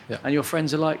 mate? Yeah. And your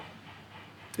friends are like,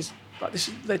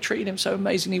 they're treating him so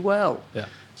amazingly well. Yeah.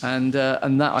 And that,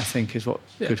 I think, is what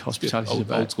good hospitality is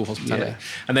about. Old school hospitality. Yeah.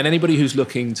 And then anybody who's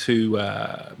looking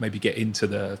to maybe get into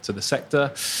the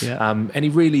sector, any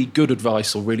really good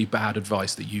advice or really bad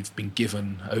advice that you've been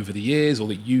given over the years, or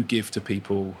that you give to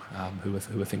people who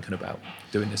are thinking about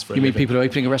doing this for a living? You mean people who are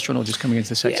opening a restaurant or just coming into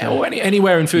the sector? Yeah, or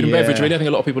anywhere in food and beverage, really. I think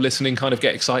a lot of people listening kind of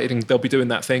get excited, and they'll be doing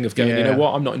that thing of going, you know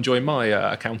what, I'm not enjoying my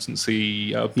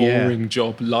accountancy boring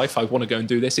job life. I want to go and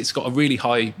do this. It's got a really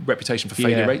high reputation for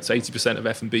failure rates. 80% of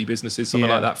F&B businesses, something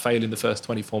like that, fail in the first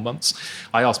 24 months.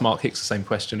 I asked Mark Hicks the same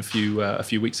question a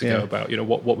few weeks ago about,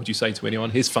 what would you say to anyone?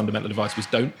 His fundamental advice was,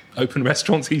 don't open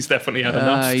restaurants. He's definitely had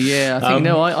enough.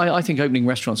 I think opening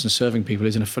restaurants and serving people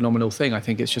isn't a phenomenal thing. I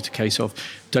think it's just a case of,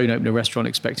 don't open a restaurant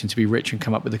expecting to be rich and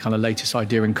come up with the kind of latest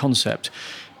idea and concept.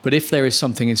 But if there is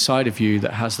something inside of you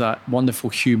that has that wonderful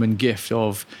human gift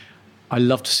of, I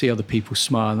love to see other people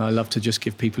smile and I love to just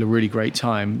give people a really great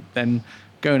time, then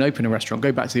go and open a restaurant.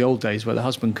 Go back to the old days where the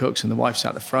husband cooks and the wife's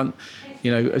at the front.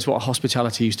 It's what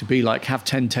hospitality used to be like. Have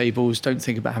 10 tables, don't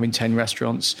think about having 10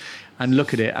 restaurants, and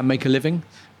look at it and make a living.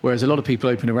 Whereas a lot of people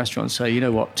open a restaurant and say, you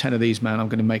know what, 10 of these, man, I'm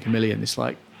going to make $1 million. It's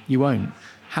like, you won't.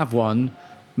 Have one,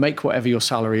 make whatever your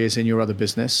salary is in your other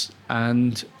business,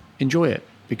 and enjoy it.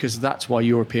 Because that's why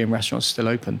European restaurants are still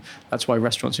open. That's why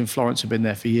restaurants in Florence have been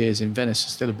there for years. In Venice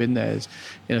still have been there.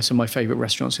 Some of my favourite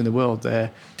restaurants in the world,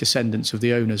 they're descendants of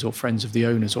the owners or friends of the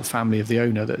owners or family of the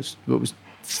owner. That was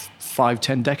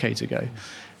 5-10 decades ago.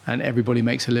 And everybody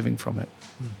makes a living from it.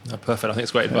 Perfect. I think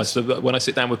it's great advice. So when I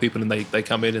sit down with people and they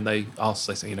come in and they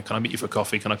say, can I meet you for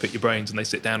coffee? Can I pick your brains? And they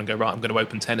sit down and go, right, I'm going to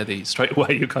open 10 of these. Straight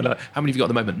away, you're kind of, how many have you got at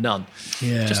the moment? None.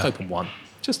 Yeah. Just open one.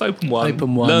 Just open one,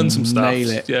 learn some stuff.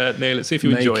 Nail it. Yeah, nail it. See if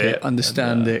you enjoy it.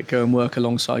 Understand it. Go and work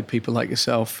alongside people like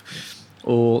yourself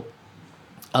or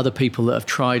other people that have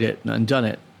tried it and done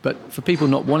it. But for people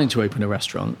not wanting to open a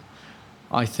restaurant,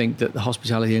 I think that the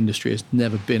hospitality industry has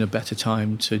never been a better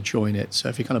time to join it. So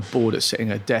if you're kind of bored at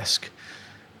sitting at a desk,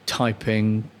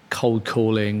 typing, cold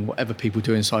calling, whatever people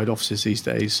do inside offices these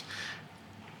days,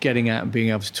 getting out and being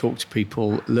able to talk to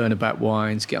people, learn about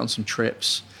wines, get on some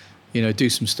trips, do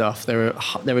some stuff. There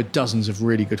are dozens of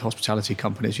really good hospitality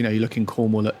companies. You look in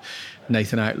Cornwall at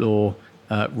Nathan Outlaw,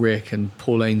 Rick and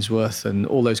Paul Ainsworth and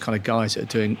all those kind of guys that are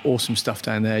doing awesome stuff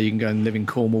down there. You can go and live in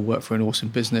Cornwall, work for an awesome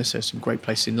business. There's some great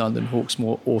places in London,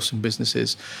 Hawksmoor, awesome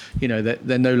businesses. You know,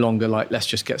 they're no longer like, let's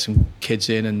just get some kids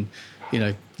in and, you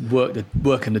know,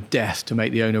 working to death to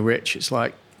make the owner rich. It's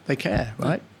like, they care,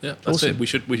 right? Yeah, that's awesome.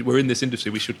 It. We're in this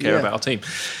industry. We should care about our team.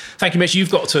 Thank you, Mitch.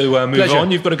 You've got to move Pleasure. on.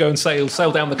 You've got to go and sail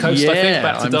down the coast. I think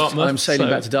back to Dartmouth. I'm sailing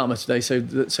back to Dartmouth today. So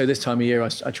this time of year, I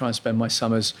try and spend my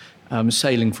summers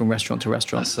sailing from restaurant to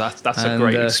restaurant. That's a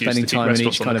great excuse spending to keep time in each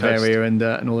restaurants kind of area and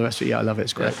all the rest of it. Yeah, I love it.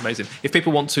 It's great. Yeah, amazing. If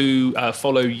people want to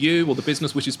follow you or the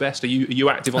business, which is best? Are you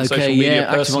active on social media?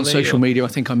 Yeah, active on social media. I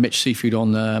think I'm Mitch Seafood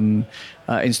on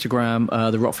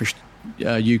Instagram, the Rockfish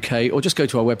UK, or just go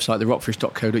to our website,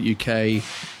 therockfish.co.uk,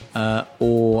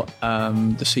 or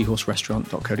the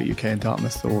seahorserestaurant.co.uk in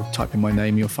Dartmouth, or type in my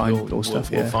name, you'll find all stuff.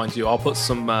 We'll find you. I'll put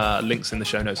some links in the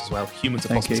show notes as well.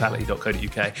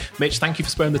 humansofhospitality.co.uk. Mitch, thank you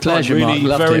for sparing the time. Pleasure, really,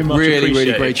 Mark. Loved very it. much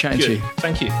Really great chatting to you.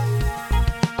 Thank you.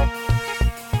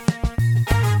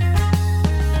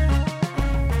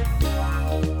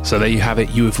 So there you have it.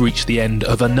 You have reached the end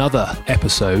of another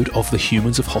episode of the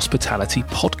Humans of Hospitality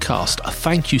podcast.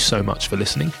 Thank you so much for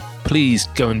listening. Please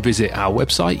go and visit our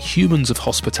website,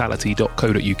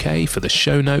 humansofhospitality.co.uk, for the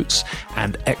show notes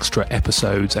and extra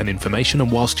episodes and information.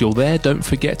 And whilst you're there, don't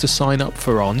forget to sign up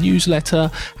for our newsletter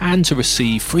and to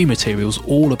receive free materials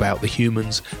all about the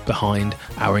humans behind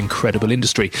our incredible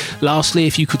industry. Lastly,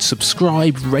 if you could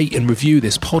subscribe, rate and review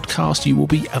this podcast, you will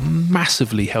be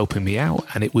massively helping me out,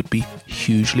 and it would be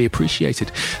hugely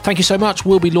appreciated. Thank you so much.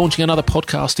 We'll be launching another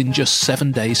podcast in just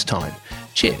 7 days' time.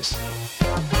 Cheers.